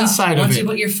in the inside of it. Once you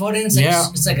put your foot in,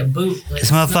 it's like a boot. This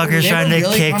motherfucker's trying to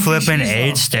kickflip an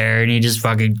 8-stair, and he just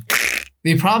fucking.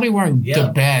 They probably weren't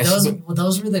the best.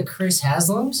 Those were the Chris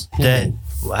Haslams.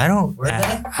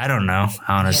 I don't know,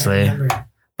 honestly.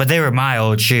 But they were my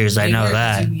old shoes. I know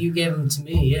that. You gave them to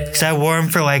me, yeah. Because I wore them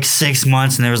for like 6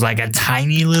 months, and there was like a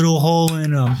tiny little hole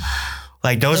in them.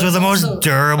 Like those were the most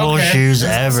durable shoes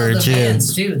ever, too.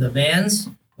 Vans, too. The Vans,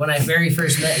 when I very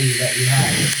first met you, that you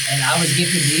had, and I was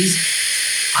gifted these.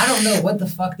 I don't know what the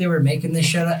fuck they were making this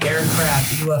shit up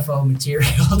aircraft UFO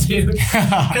material, dude.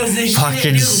 Because this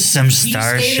fucking some you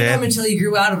Starship. skated them until you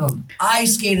grew out of them. I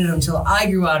skated them until I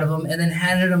grew out of them, and then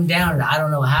handed them down, and I don't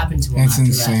know what happened to them. That's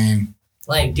insane. That.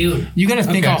 Like, dude, you gotta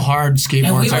think how hard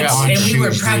skateboards are on shoes. We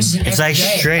were practicing. It's like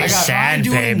straight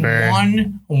sandpaper.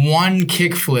 One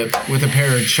kickflip with a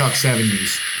pair of Chuck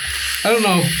 70s. I don't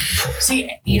know.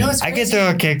 See, you know what's I could throw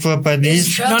a kickflip on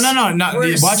these. No.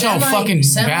 Watch how fucking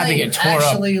bad they get tore up.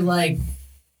 Actually, like,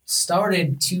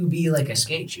 started to be like a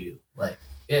skate shoe. Like,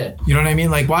 yeah. You know what I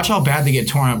mean? Like, watch how bad they get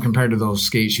torn up compared to those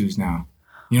skate shoes now.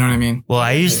 You know what I mean? Well,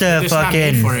 I used to They're just not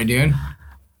made fucking. for it, dude.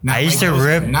 I used to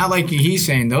rip. Not like he's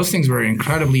saying. Those things were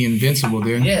incredibly invincible,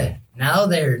 dude. Yeah. Now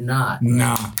they're not.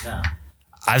 No.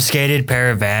 I've skated a pair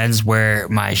of Vans where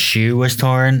my shoe was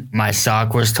torn, my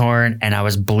sock was torn, and I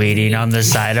was bleeding on the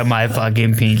side of my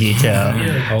fucking pinky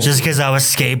toe. Just because I was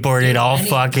skateboarding all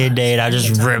fucking day and I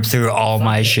just ripped through all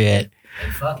my shit.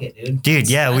 Like, fuck it, dude. Dude,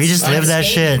 yeah, we just lived that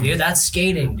skating, shit. Dude, that's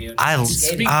skating, dude.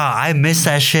 I miss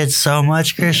that shit so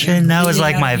much, Christian. That was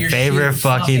like my favorite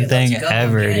fucking thing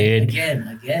ever, dude.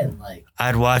 Again, like.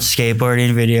 I'd watch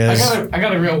skateboarding videos. I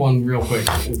got a real one real quick.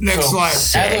 Next slide.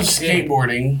 As of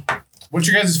skateboarding, what's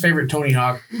your guys' favorite Tony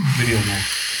Hawk video game?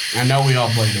 I know we all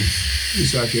played him. You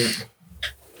suck here.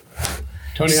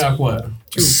 Tony Hawk what?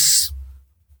 2.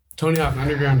 Tony Hawk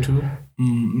Underground 2?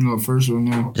 No, first one,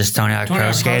 yeah. Just Tony Hawk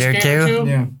Pro Skater 2?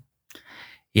 Yeah.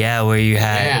 Yeah, where you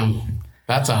had... Damn,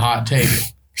 that's a hot take.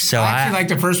 So I actually like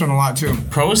the first one a lot, too.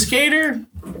 Pro Skater?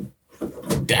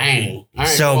 Dang. All right,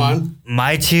 so go on.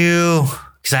 my 2,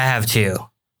 because I have 2.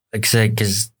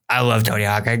 Because I love Tony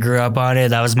Hawk. I grew up on it.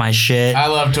 That was my shit. I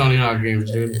love Tony Hawk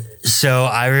games, dude. So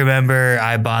I remember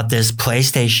I bought this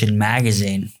PlayStation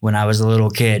magazine when I was a little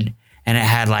kid, and it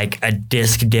had like a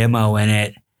disc demo in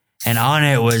it. And on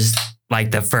it was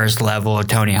like the first level of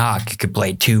Tony Hawk. You could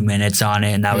play 2 minutes on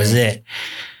it, and that was it.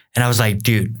 And I was like,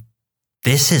 dude,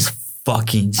 this is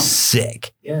fucking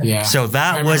sick. Yeah. So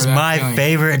that was my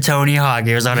favorite Tony Hawk.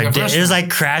 It was on it was like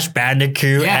Crash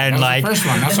Bandicoot and like first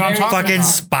one. That's what I'm talking fucking about.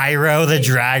 Spyro the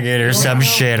Dragon or some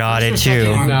shit on it too.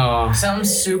 No. Something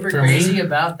super crazy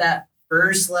about that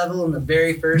first level in the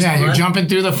very first Yeah, one. you're jumping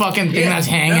through the fucking thing that's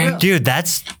hanging. Dude,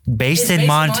 that's based in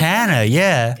Montana.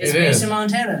 Yeah. It's based in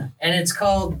Montana, and it's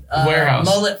called Warehouse.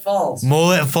 Mullet Falls.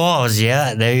 Mullet Falls.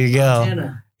 Yeah, there you go.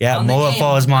 Montana. Yeah, On the Mullet game.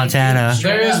 Falls, Montana.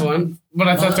 There is one, but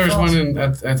I thought there was one in.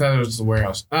 I thought it was the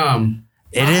warehouse.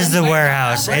 It is the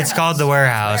warehouse. It's called the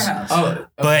warehouse. Oh,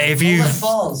 But if you Mullet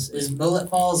Falls is Mullet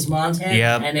Falls, Montana.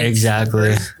 Yep, and it's exactly.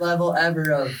 the first level ever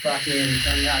of fucking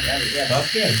Tony Hawk ever. Yeah.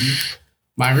 Fuck yeah, dude.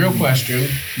 My real question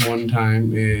one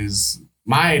time is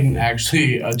mine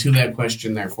actually to that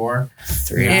question. Therefore,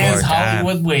 is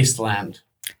Hollywood Wasteland.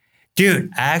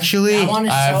 Dude, actually, That one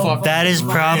is so fun. that is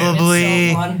It's probably.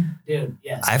 so fun. Dude,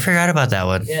 yes. I forgot about that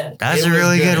one. Yeah. That's It a was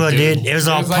really good one, dude. dude. It was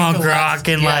all It was like punk the last- rock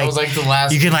and yeah, like, it was like the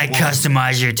last you can like one.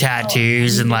 customize your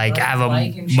tattoos and like have a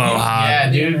mohawk.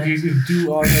 Yeah, dude, you could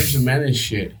do all types of menace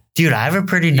shit. Dude, I have a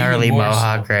pretty gnarly more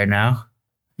mohawk right now.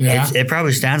 Yeah. It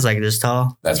probably stands like this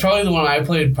tall. That's probably the one I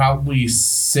played probably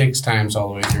 6 times all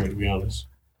the way through, to be honest.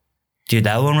 Dude,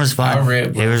 that one was fun. I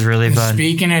read, It was really fun.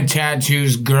 Speaking of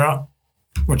tattoos, girl,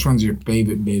 which one's your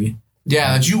favorite, baby?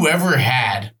 Yeah, that you ever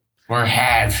had or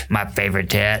have. My favorite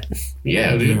tat.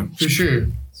 Yeah, dude, for sure.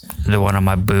 The one on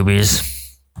my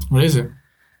boobies. What is it?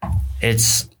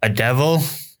 It's a devil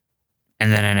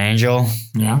and then an angel.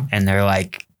 Yeah. And they're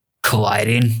like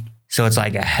colliding. So it's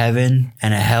like a heaven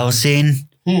and a hell scene.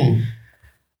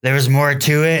 There was more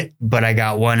to it, but I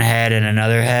got one head and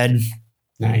another head.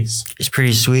 Nice. It's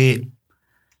pretty sweet.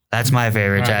 That's my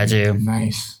favorite tattoo.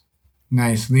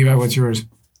 Nice. Levi, what's yours?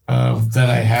 That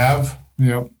I have.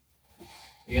 Yep.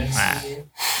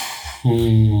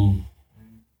 Hmm.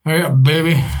 Oh, yeah,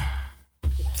 baby.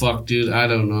 Fuck, dude, I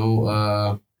don't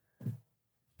know.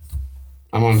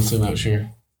 I'm honestly not sure.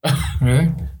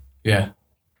 Really? Yeah,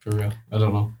 for real. I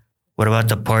don't know. What about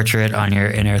the portrait on your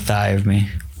inner thigh of me?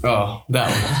 Oh, that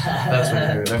one. That's my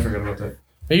favorite. I forgot about that.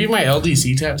 Maybe my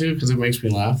LDC tattoo because it makes me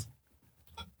laugh.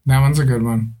 That one's a good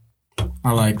one.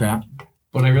 I like that.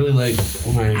 But I really like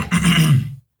my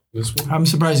this one. I'm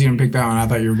surprised you didn't pick that one. I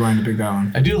thought you were going to pick that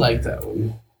one. I do like that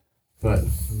one, but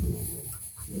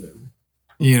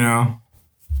You know.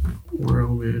 we're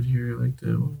all weird here. I like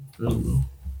that one. I don't know.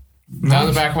 Down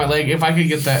the back of my leg. If I could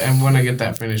get that, and when I get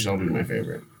that finished, I'll be my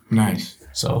favorite. Nice.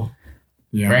 So,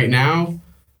 Yeah. right now,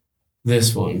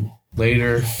 this one.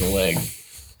 Later, the leg.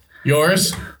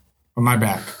 Yours? On my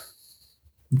back.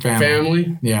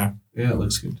 Family? Yeah. Yeah, it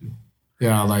looks good too.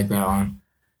 Yeah, I like that one.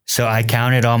 So I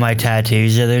counted all my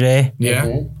tattoos the other day. Yeah.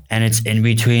 And it's in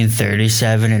between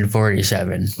 37 and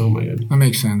 47. Oh my god. That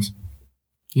makes sense.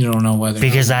 You don't know whether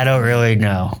Because I don't really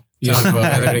know. you don't know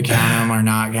whether to count them or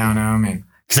not count them. And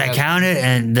Because I counted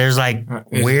and there's like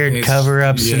It's- weird it's-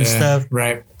 cover-ups and yeah, stuff.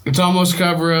 Right. It's almost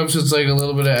cover-ups. It's like a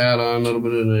little bit of add-on, a little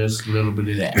bit of this, a little bit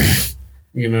of that.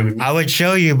 You know what I mean? I would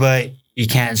show you, but you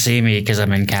can't see me because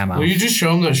I'm in camo. Will you just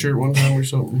show them that shirt one time or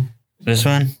something? This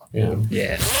one? Yeah.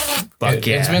 Yeah. Fuck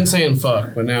It's been saying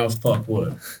fuck, but now it's fuck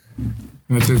what?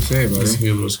 What's it say, buddy?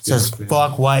 It says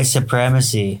fuck white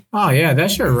supremacy. Oh, yeah, that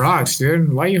shirt rocks,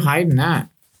 dude. Why are you hiding that?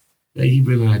 Yeah, you've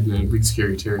been hiding that big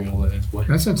scary Terry all that ass boy.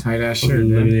 That's a tight ass shirt,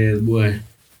 Look at dude. that ass boy.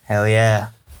 Hell yeah.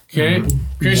 Okay.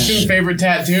 Christian's favorite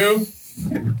tattoo?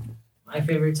 My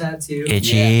favorite tattoo.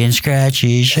 Itchy and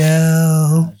scratchy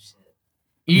show.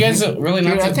 You guys are really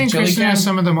not Dude, I the think chili Christian can? has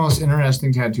some of the most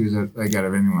interesting tattoos that I got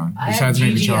of anyone. I have Besides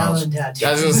maybe Gigi Charles. Allen tattoos.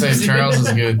 I was going to say, Charles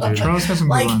is good, dude. Charles has some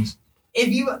Like, good ones. If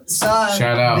you saw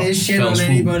Shout out, this shit Phil on Swoop.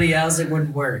 anybody else, it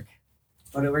wouldn't work.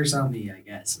 but it works on me, I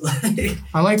guess.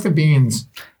 I like the beans.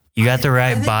 You got the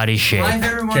right body shape. My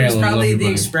favorite one is probably the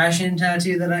expression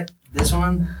tattoo this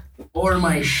one, or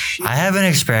my shit. I have an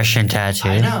expression tattoo.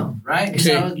 I know, right?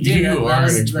 So, dude, you that are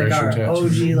was an expression like our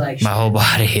tattoo. OG, like My whole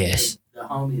body is. the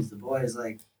homies, the boys,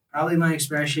 like probably my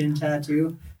expression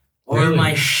tattoo, or Really?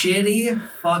 my shitty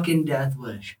fucking death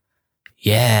wish.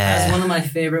 Yeah. That's one of my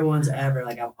favorite ones ever.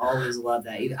 Like I've always loved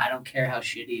that. I don't care how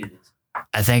shitty it is.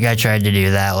 I think I tried to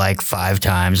do that like 5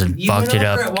 times and You fucked went it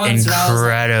over up it once and I was like,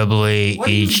 incredibly "What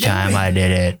are you each time doing?" I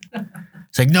did it.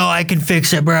 It's like, no, I can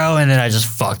fix it, bro. And then I just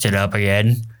fucked it up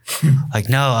again. Like,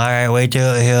 no, all right, wait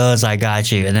till it heals. I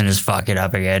got you. And then just fuck it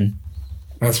up again.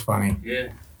 That's funny. Yeah.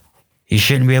 You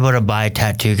shouldn't be able to buy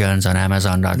tattoo guns on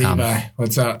Amazon.com. Levi,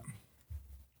 what's up?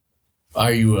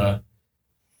 Are you a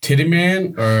titty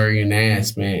man or are you an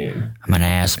ass man? I'm an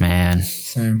ass man.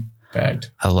 Same.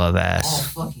 Fact. I love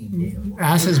ass. Fucking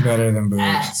Ass is better than boobs.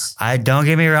 ass. I don't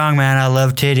get me wrong, man. I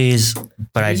love titties,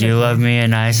 but I do love me a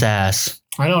nice ass.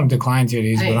 I don't decline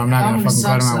titties, but I'm not gonna fucking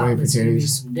cut my way for It's gonna be titties.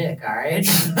 some dick, all right?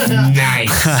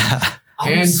 Nice.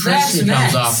 I'm And scratching Christian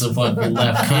comes ass. off the fucking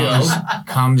left heel.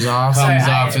 Comes off. Comes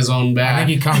off his own I back. think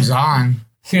he comes on.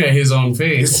 Yeah, his own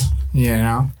face. You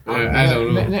know. I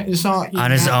don't know. So,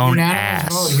 On his own unanimous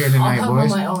ass. vote here tonight, I'll come on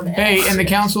boys. my own ass. Hey, in the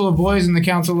Council of Boys,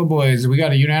 we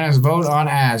got a unanimous vote on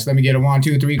ass. Let me get a 1,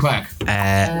 2, 3 clap.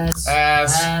 Ass.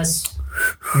 Ass. Ass.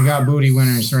 We got booty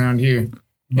winners around here.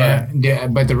 But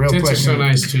But the real tits are question: so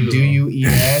nice too. do you eat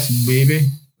ass, baby?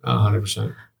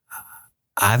 100%.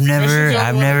 I've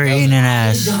never eaten an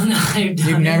ass.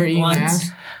 You've never eaten once.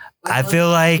 ass? I feel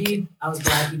like I was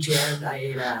Blackie Chad. I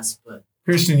ate ass, but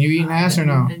Christian, you eating ass or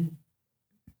no?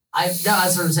 that's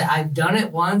what I'm saying. I've done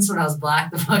it once when I was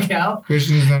blacked the fuck out.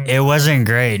 Christian's done it. it wasn't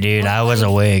great, dude. I was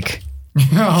awake.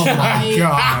 Oh my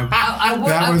god,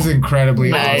 that was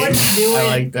incredibly I wouldn't awesome. do it. I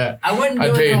like that. I wouldn't I'd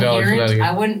do pay it $1 for that coherent. again.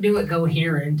 I wouldn't do it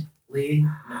coherently.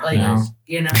 Like No.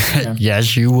 you know.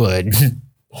 Yes, you would.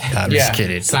 I'm just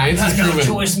kidding. Science has I got proven.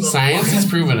 choice in the Science world. has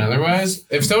proven otherwise.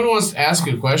 If someone wants to ask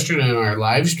a question in our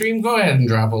live stream, go ahead and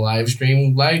drop a live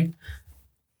stream. Like,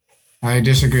 I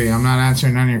disagree. I'm not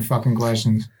answering none of your fucking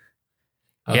questions.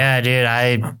 Yeah, dude.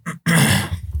 I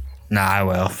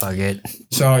will. Fuck it.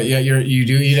 So yeah, you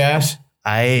do eat ass?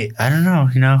 I don't know.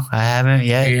 You know, I haven't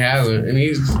yet. he hasn't, and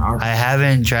he's I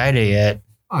haven't tried it yet.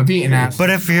 I've eaten ass. But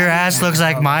if your ass looks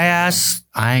like my ass,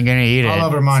 I ain't gonna eat all it.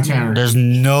 over Montana. There's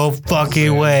no fucking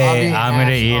I'll way eat I'm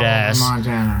gonna ass eat all over ass.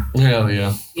 Montana. hell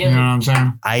yeah. You know what I'm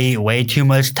saying? I eat way too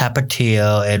much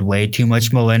Tapatio and way too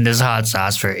much Melinda's hot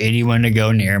sauce for anyone to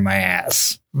go near my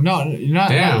ass. No, not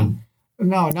Damn.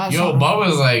 No, not Yo, so.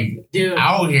 Bubba's like Dude.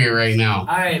 out here right now. All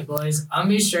right, boys. I'm gonna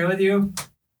be straight with you.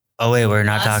 Oh wait, we're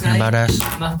not Last talking about night,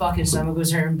 us? My fucking stomach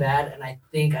was hurting bad, and I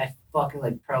think I fucking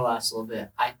like prolapsed a little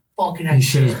bit. I fucking He had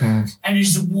shit his shit, pants. and it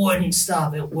just wouldn't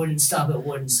stop. It wouldn't stop. It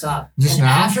wouldn't stop. Just and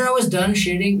now? after I was done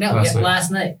shitting, last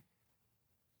night,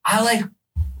 I like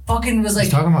fucking was He's like,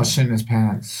 talking about shit in his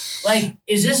pants. like,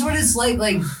 is this what it's like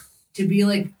to be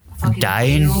like fucking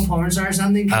Dying? porn star or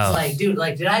something? 'Cause, Oh. like, dude,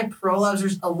 like, did I prolapse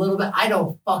a little bit? I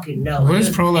don't fucking know. What It does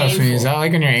was prolapse mean? Is painful. that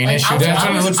like in your anus? Like, shit? That's I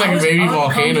what it was- looks like I a was baby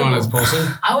volcano on its uncomfortable.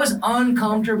 pulsing. I was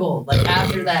uncomfortable like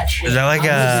after that shit. Is that like I was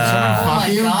just a- oh my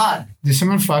Fuck you? god, Did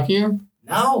someone fuck you?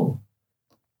 no!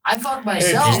 I fucked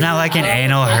myself. Isn't that like an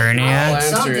anal hernia? I ate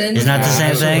something. Isn't that the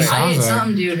same thing? I ate Sounds like.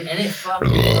 something, dude, and it fucked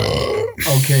me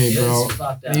up. Okay, It bro. was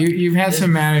fucked up. You've had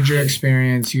some manager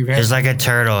experience. You've had, There's like a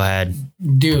turtle head.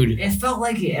 dude. It felt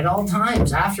like it at all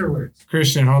times afterwards.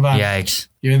 Christian, hold on. Yikes.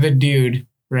 You're the dude,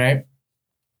 right?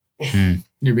 Hmm.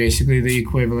 You're basically the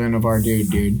equivalent of our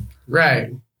dude.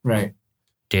 Right. Right.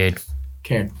 Dude.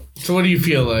 Okay. So what do you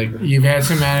feel like? You've had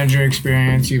some manager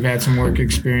experience. You've had some work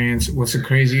experience. What's the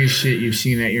craziest shit you've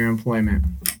seen at your employment?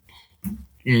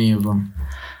 Any of them?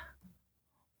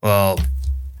 Well,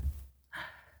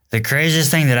 the craziest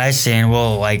thing that I seen,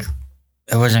 well, like,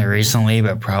 it wasn't recently,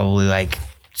 but probably like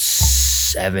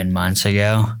 7 months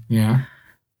ago. Yeah.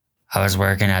 I was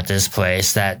working at this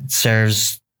place that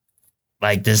serves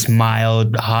like this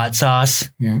mild hot sauce.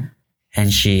 Yeah.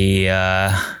 And she's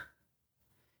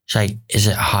like, is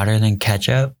it hotter than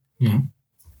ketchup? Yeah.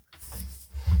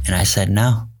 And I said,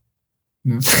 no.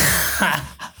 No.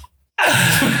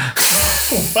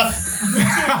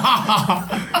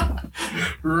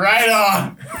 Right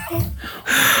on.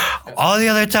 All the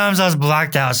other times I was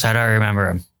blacked out, so I don't remember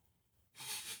them.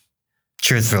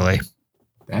 Truthfully.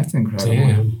 That's incredible.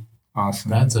 Damn.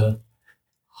 Awesome. That's a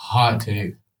hot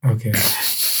take. Okay.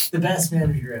 The best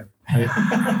manager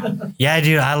ever. Yeah,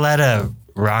 dude, I led a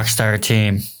rock star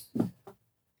team.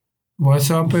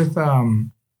 What's up with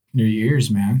your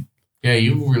ears, man? Yeah,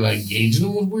 you were like gauging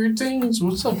them with weird things.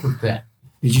 What's up with that?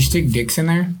 Did you stick dicks in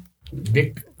there?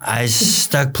 Dick. I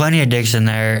stuck plenty of dicks in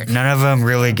there. None of them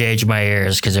really gauge my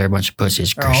ears because they're a bunch of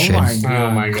pussies. Christian.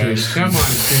 Oh my gosh. Come on,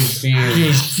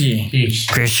 Christian.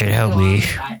 Christian, help me.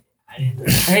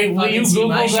 Hey, will you Google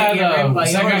that second?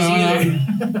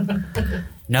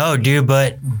 No, dude,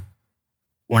 but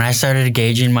when I started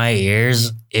gauging my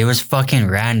ears, it was fucking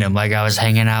random. Like I was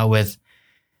hanging out with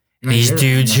these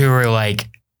dudes who were like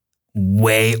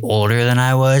way older than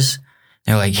I was.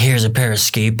 They're like, here's a pair of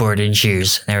skateboarding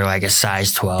shoes. They were like a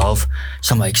size 12.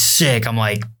 So I'm like, sick. I'm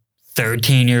like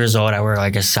 13 years old. I wear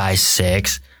like a size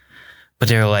 6. But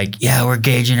they were like, yeah, we're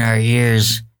gauging our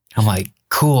ears. I'm like,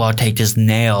 cool, I'll take this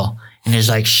nail and just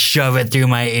like shove it through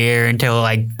my ear until it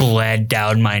like bled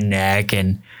down my neck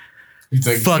and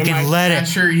like, fucking let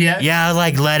it. Yet? Yeah,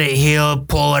 like let it heal,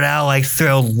 pull it out, like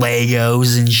throw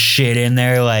Legos and shit in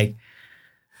there. Like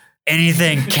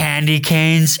anything, candy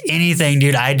canes, anything,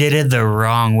 dude. I did it the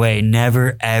wrong way.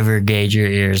 Never ever gauge your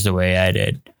ears the way I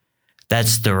did.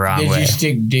 That's the wrong way. Did you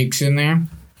stick dicks in there?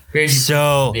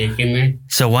 So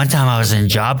one time I was in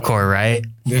Job Corps, right?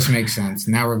 This makes sense.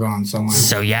 Now we're going somewhere.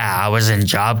 So yeah, I was in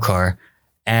Job Corps,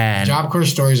 and Job Corps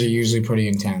stories are usually pretty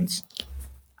intense.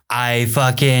 I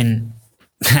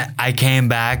came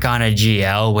back on a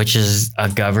GL, which is a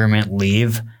government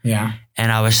leave. Yeah.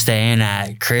 And I was staying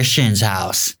at Christian's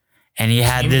house, and he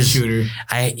had this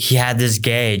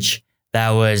gauge that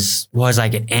was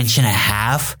like an inch and a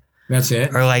half. That's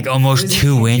it? Or like almost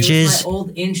 2 inches. It was my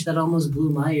old inch that almost blew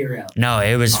my ear out. No,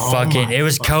 it was it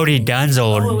was Cody Dunn's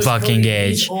old fucking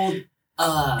gauge. It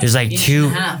was like 2.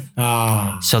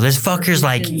 So this fucker's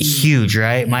like huge,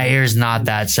 right? My ear's not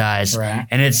that size. Right.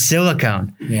 And it's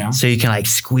silicone. Yeah. So you can like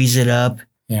squeeze it up.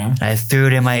 Yeah. I threw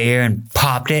it in my ear and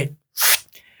popped it.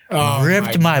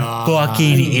 Ripped my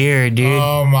fucking ear, dude.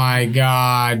 Oh my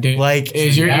God, dude. Like,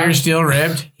 is your ear still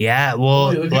ripped? Yeah,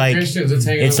 well, like,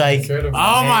 it's like, oh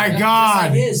my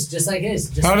God. Just like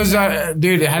his. How does that,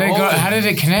 dude, how did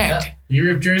it connect? You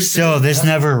ripped yours? So this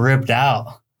never ripped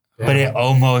out, but it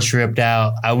almost ripped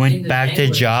out. I went back to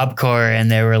Job Corps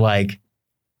and they were like,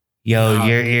 yo,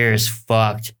 your ear is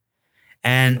fucked.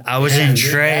 And I was in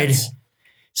trade.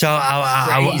 So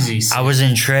I was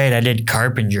in trade. I did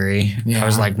carpentry. Yeah. I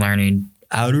was like learning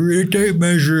how to read a tape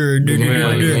measure. Did they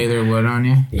like lay their wood on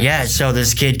you? Yeah. So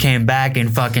this kid came back and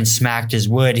fucking smacked his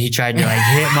wood. He tried to like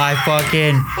hit my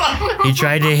he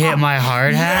tried to hit my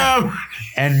hard hat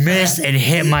and missed and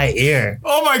hit my ear.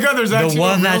 Oh my God, there's actually the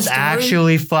one that's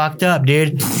actually fucked up,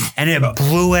 dude. And it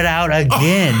blew it out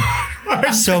again.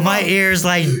 So my ear's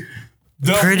like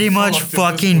pretty much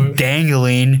fucking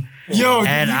dangling. Yo,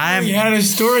 and he had a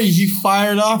story he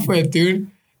fired off with, dude.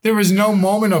 There was no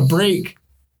moment of break.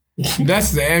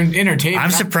 That's the entertainment.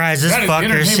 I'm surprised this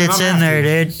fucker sits in there,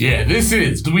 dude. Yeah, this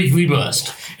is the Weekly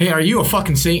Bust. Hey, are you a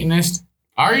fucking Satanist?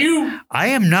 Are you? I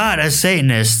am not a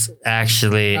Satanist,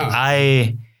 actually. Oh.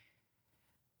 I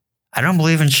don't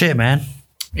believe in shit, man.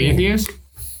 Atheist?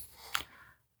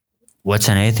 What's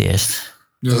an atheist?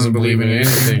 Doesn't believe in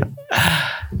anything.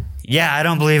 Yeah, I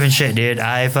don't believe in shit, dude.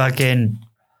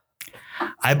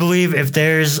 I believe if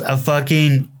there's a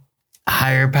fucking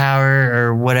higher power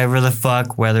or whatever the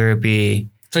fuck, whether it be.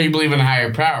 So you believe in a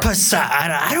higher power?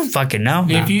 I don't fucking know.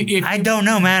 I don't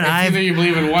know, man. Either you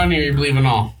believe in one or you believe in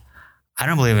all. I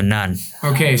don't believe in none.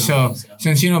 Okay, so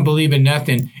since you don't believe in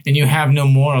nothing and you have no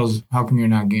morals, how come you're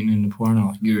not getting into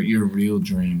porno? You're a real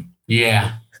dream.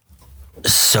 Yeah.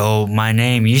 So my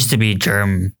name used to be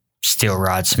Jerm Steel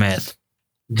Rod Smith.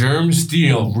 Jerm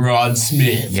Steel Rod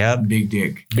Smith. Yep. Big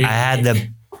dick. I had the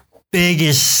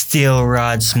biggest steel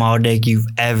rod small dick you've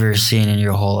ever seen in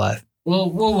your whole life.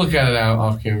 Well, we'll look at it out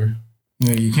off camera.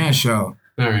 Yeah, you can't show.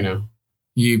 Not right now.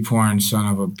 You porn son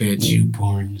of a bitch. You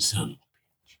porn son of a bitch.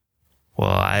 Well,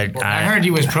 I heard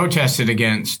he was protested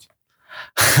against.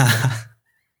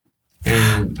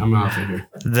 And I'm out of here.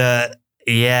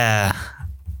 Yeah.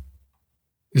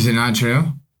 Is it not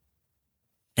true?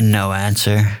 No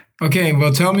answer. Okay,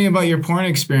 well, tell me about your porn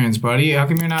experience, buddy. How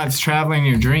come you're not traveling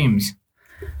your dreams?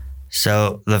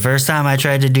 So the first time I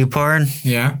tried to do porn,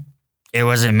 it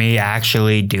wasn't me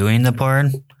actually doing the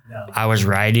porn. No. I was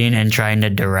writing and trying to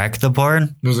direct the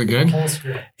porn. Was it good?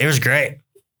 It was great.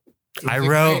 I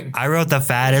wrote the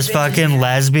fattest fucking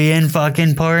lesbian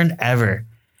fucking porn ever.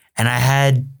 And I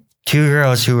had 2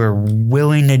 girls who were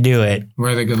willing to do it.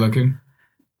 Were they good looking?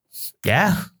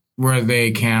 Yeah. Were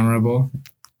they cameraable?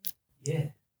 Yeah.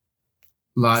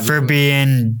 Logically. For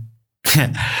being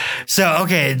so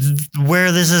okay,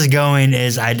 where this is going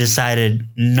is I decided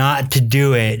not to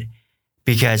do it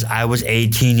because I was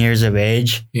 18 years of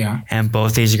age. Yeah. And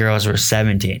both these girls were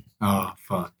 17. Oh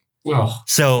fuck. Oh.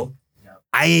 So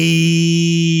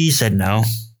I said no.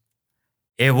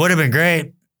 It would have been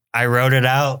great. I wrote it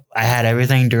out. I had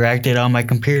everything directed on my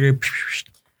computer.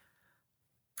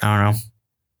 I don't know.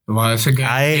 Well, it's a good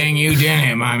thing you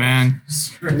didn't, my man.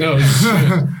 No.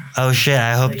 Oh shit!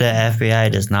 I hope the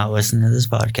FBI does not listen to this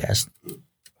podcast.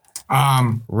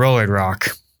 Roll It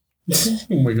Rock.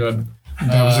 Oh my god.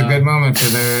 That was a good moment for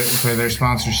their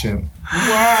sponsorship.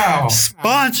 Wow.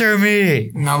 Sponsor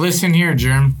me. Now listen here,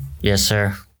 Jerm. Yes,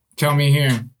 sir. Tell me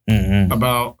here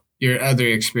about your other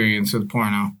experience with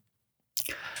porno.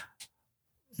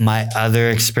 My other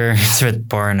experience with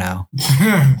porno.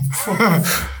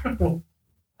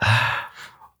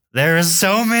 There are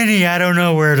so many, I don't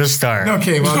know where to start.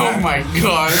 Okay, well. Oh my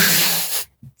god.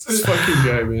 This fucking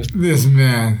guy, man. This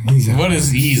man. He's a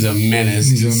menace.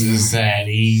 This is sad.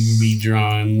 He be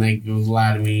drawing like a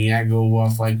lot of me. I go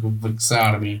off like a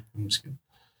sodomy. I'm just kidding.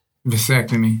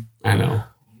 Vasectomy. I know.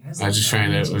 I was just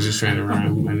trying to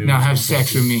rhyme. Now have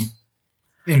sex with me.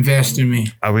 Invest in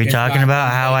me. Are we talking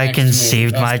about how I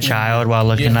conceived my child while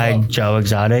looking like Jerm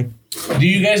Exotic? Do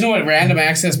you guys know what random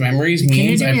access memories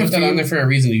means? I put that on there for a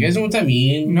reason. Do you guys know what that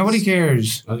means? Nobody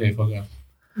cares. Okay, fuck off.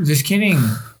 Just kidding.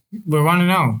 We want to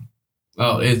know.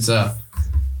 Oh, it's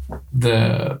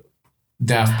the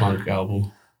Daft Punk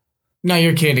album. No,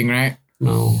 you're kidding, right?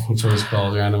 No, that's what it's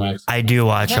called. Random access. I do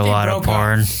watch a lot of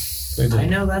porn. I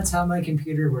know that's how my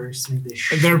computer works.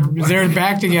 They're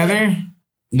back together?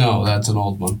 No, that's an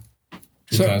old one.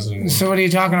 2001. So what are you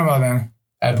talking about then?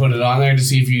 I put it on there to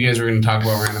see if you guys were going to talk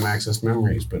about random access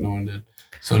memories, but no one did.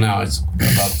 So now it's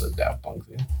about the Daft Punk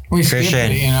thing. We skipped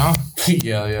it, you know?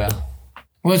 Yeah.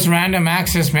 What's random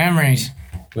access memories?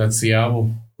 That's the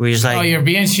album. We just like, you're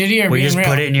being shitty or we being just real?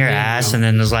 put it in your ass and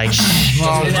then there's like.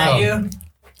 Well, Is that you?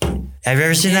 Have you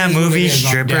ever seen that movie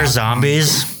Stripper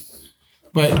Zombies?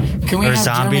 But can we Or have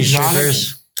zombie Jerm Exotic?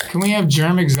 strippers? Can we have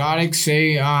Jerm Exotic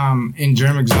say in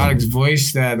Jerm Exotic's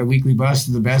voice that the Weekly Bust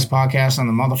is the best podcast on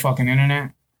the motherfucking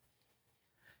internet?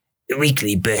 The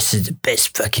Weekly Bust is the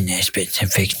best fucking aspect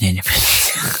of fiction.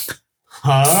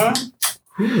 Huh?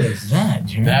 Who is that,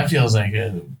 Jerm? That feels like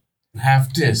a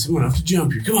half diss. I'm going to have to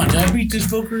jump here. Come on, did I beat this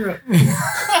fucker up?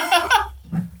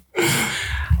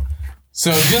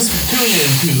 So just tune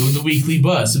in to the Weekly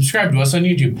Buzz. Subscribe to us on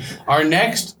YouTube. Our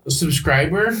next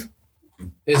subscriber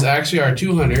is actually our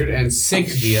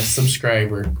 260th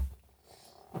subscriber.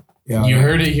 Yeah, you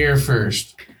heard it here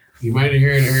first. You might have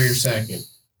heard it here second.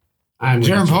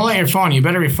 Jerm, pull out your phone. You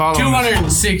better be following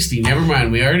 260. us. Never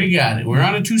mind. We already got it. We're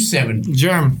on a 270.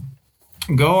 Jerm,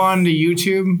 go on to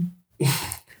YouTube.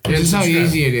 This is how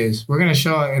easy it is. We're going to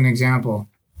show an example.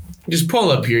 Just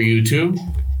pull up your YouTube.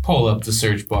 Pull up the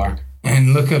search bar.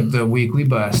 And look up the Weekly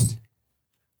Bust.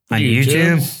 On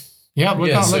YouTube? Yep,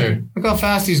 look how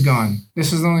fast he's gone.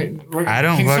 This is only. I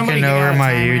don't fucking know where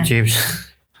my YouTube's.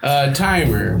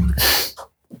 Timer.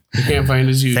 You can't find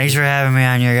his YouTube. Thanks for having me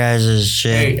on your guys'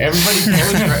 shit. Hey, everybody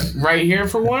pose right here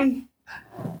for one.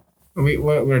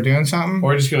 We're doing something?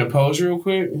 We're just going to pose real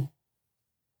quick.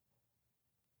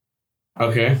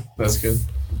 Okay, that's good.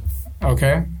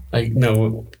 Okay. Like,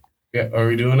 no. Yeah, are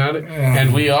we doing that?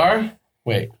 And we are?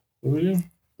 Wait. What are we doing?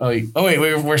 Oh wait,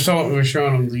 we're showing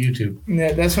them the YouTube.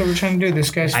 Yeah, that's what we're trying to do. This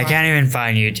guy's I can't even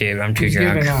find YouTube. I'm too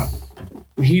drunk. Up.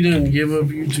 He didn't give up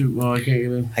YouTube. Well, I can't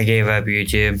get in. I gave up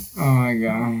YouTube. Oh my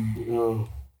god.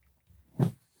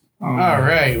 All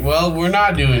right. Well, we're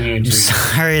not doing YouTube.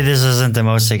 Sorry, this isn't the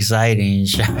most exciting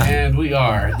show. And we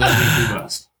are the Weekly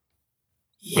Bust.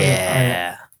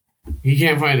 Yeah. He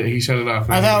can't find it. He shut it off.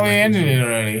 I thought we ended it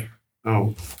already.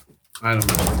 Oh, I don't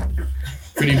know.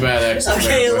 Pretty bad exit.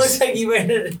 Okay, it looks like you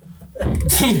went it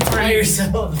by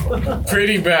yourself.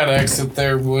 Pretty bad exit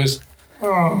there, boys.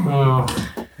 Well,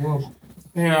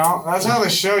 you know, that's how the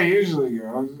show usually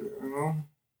goes. You know,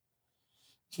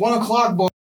 it's 1 o'clock, boys.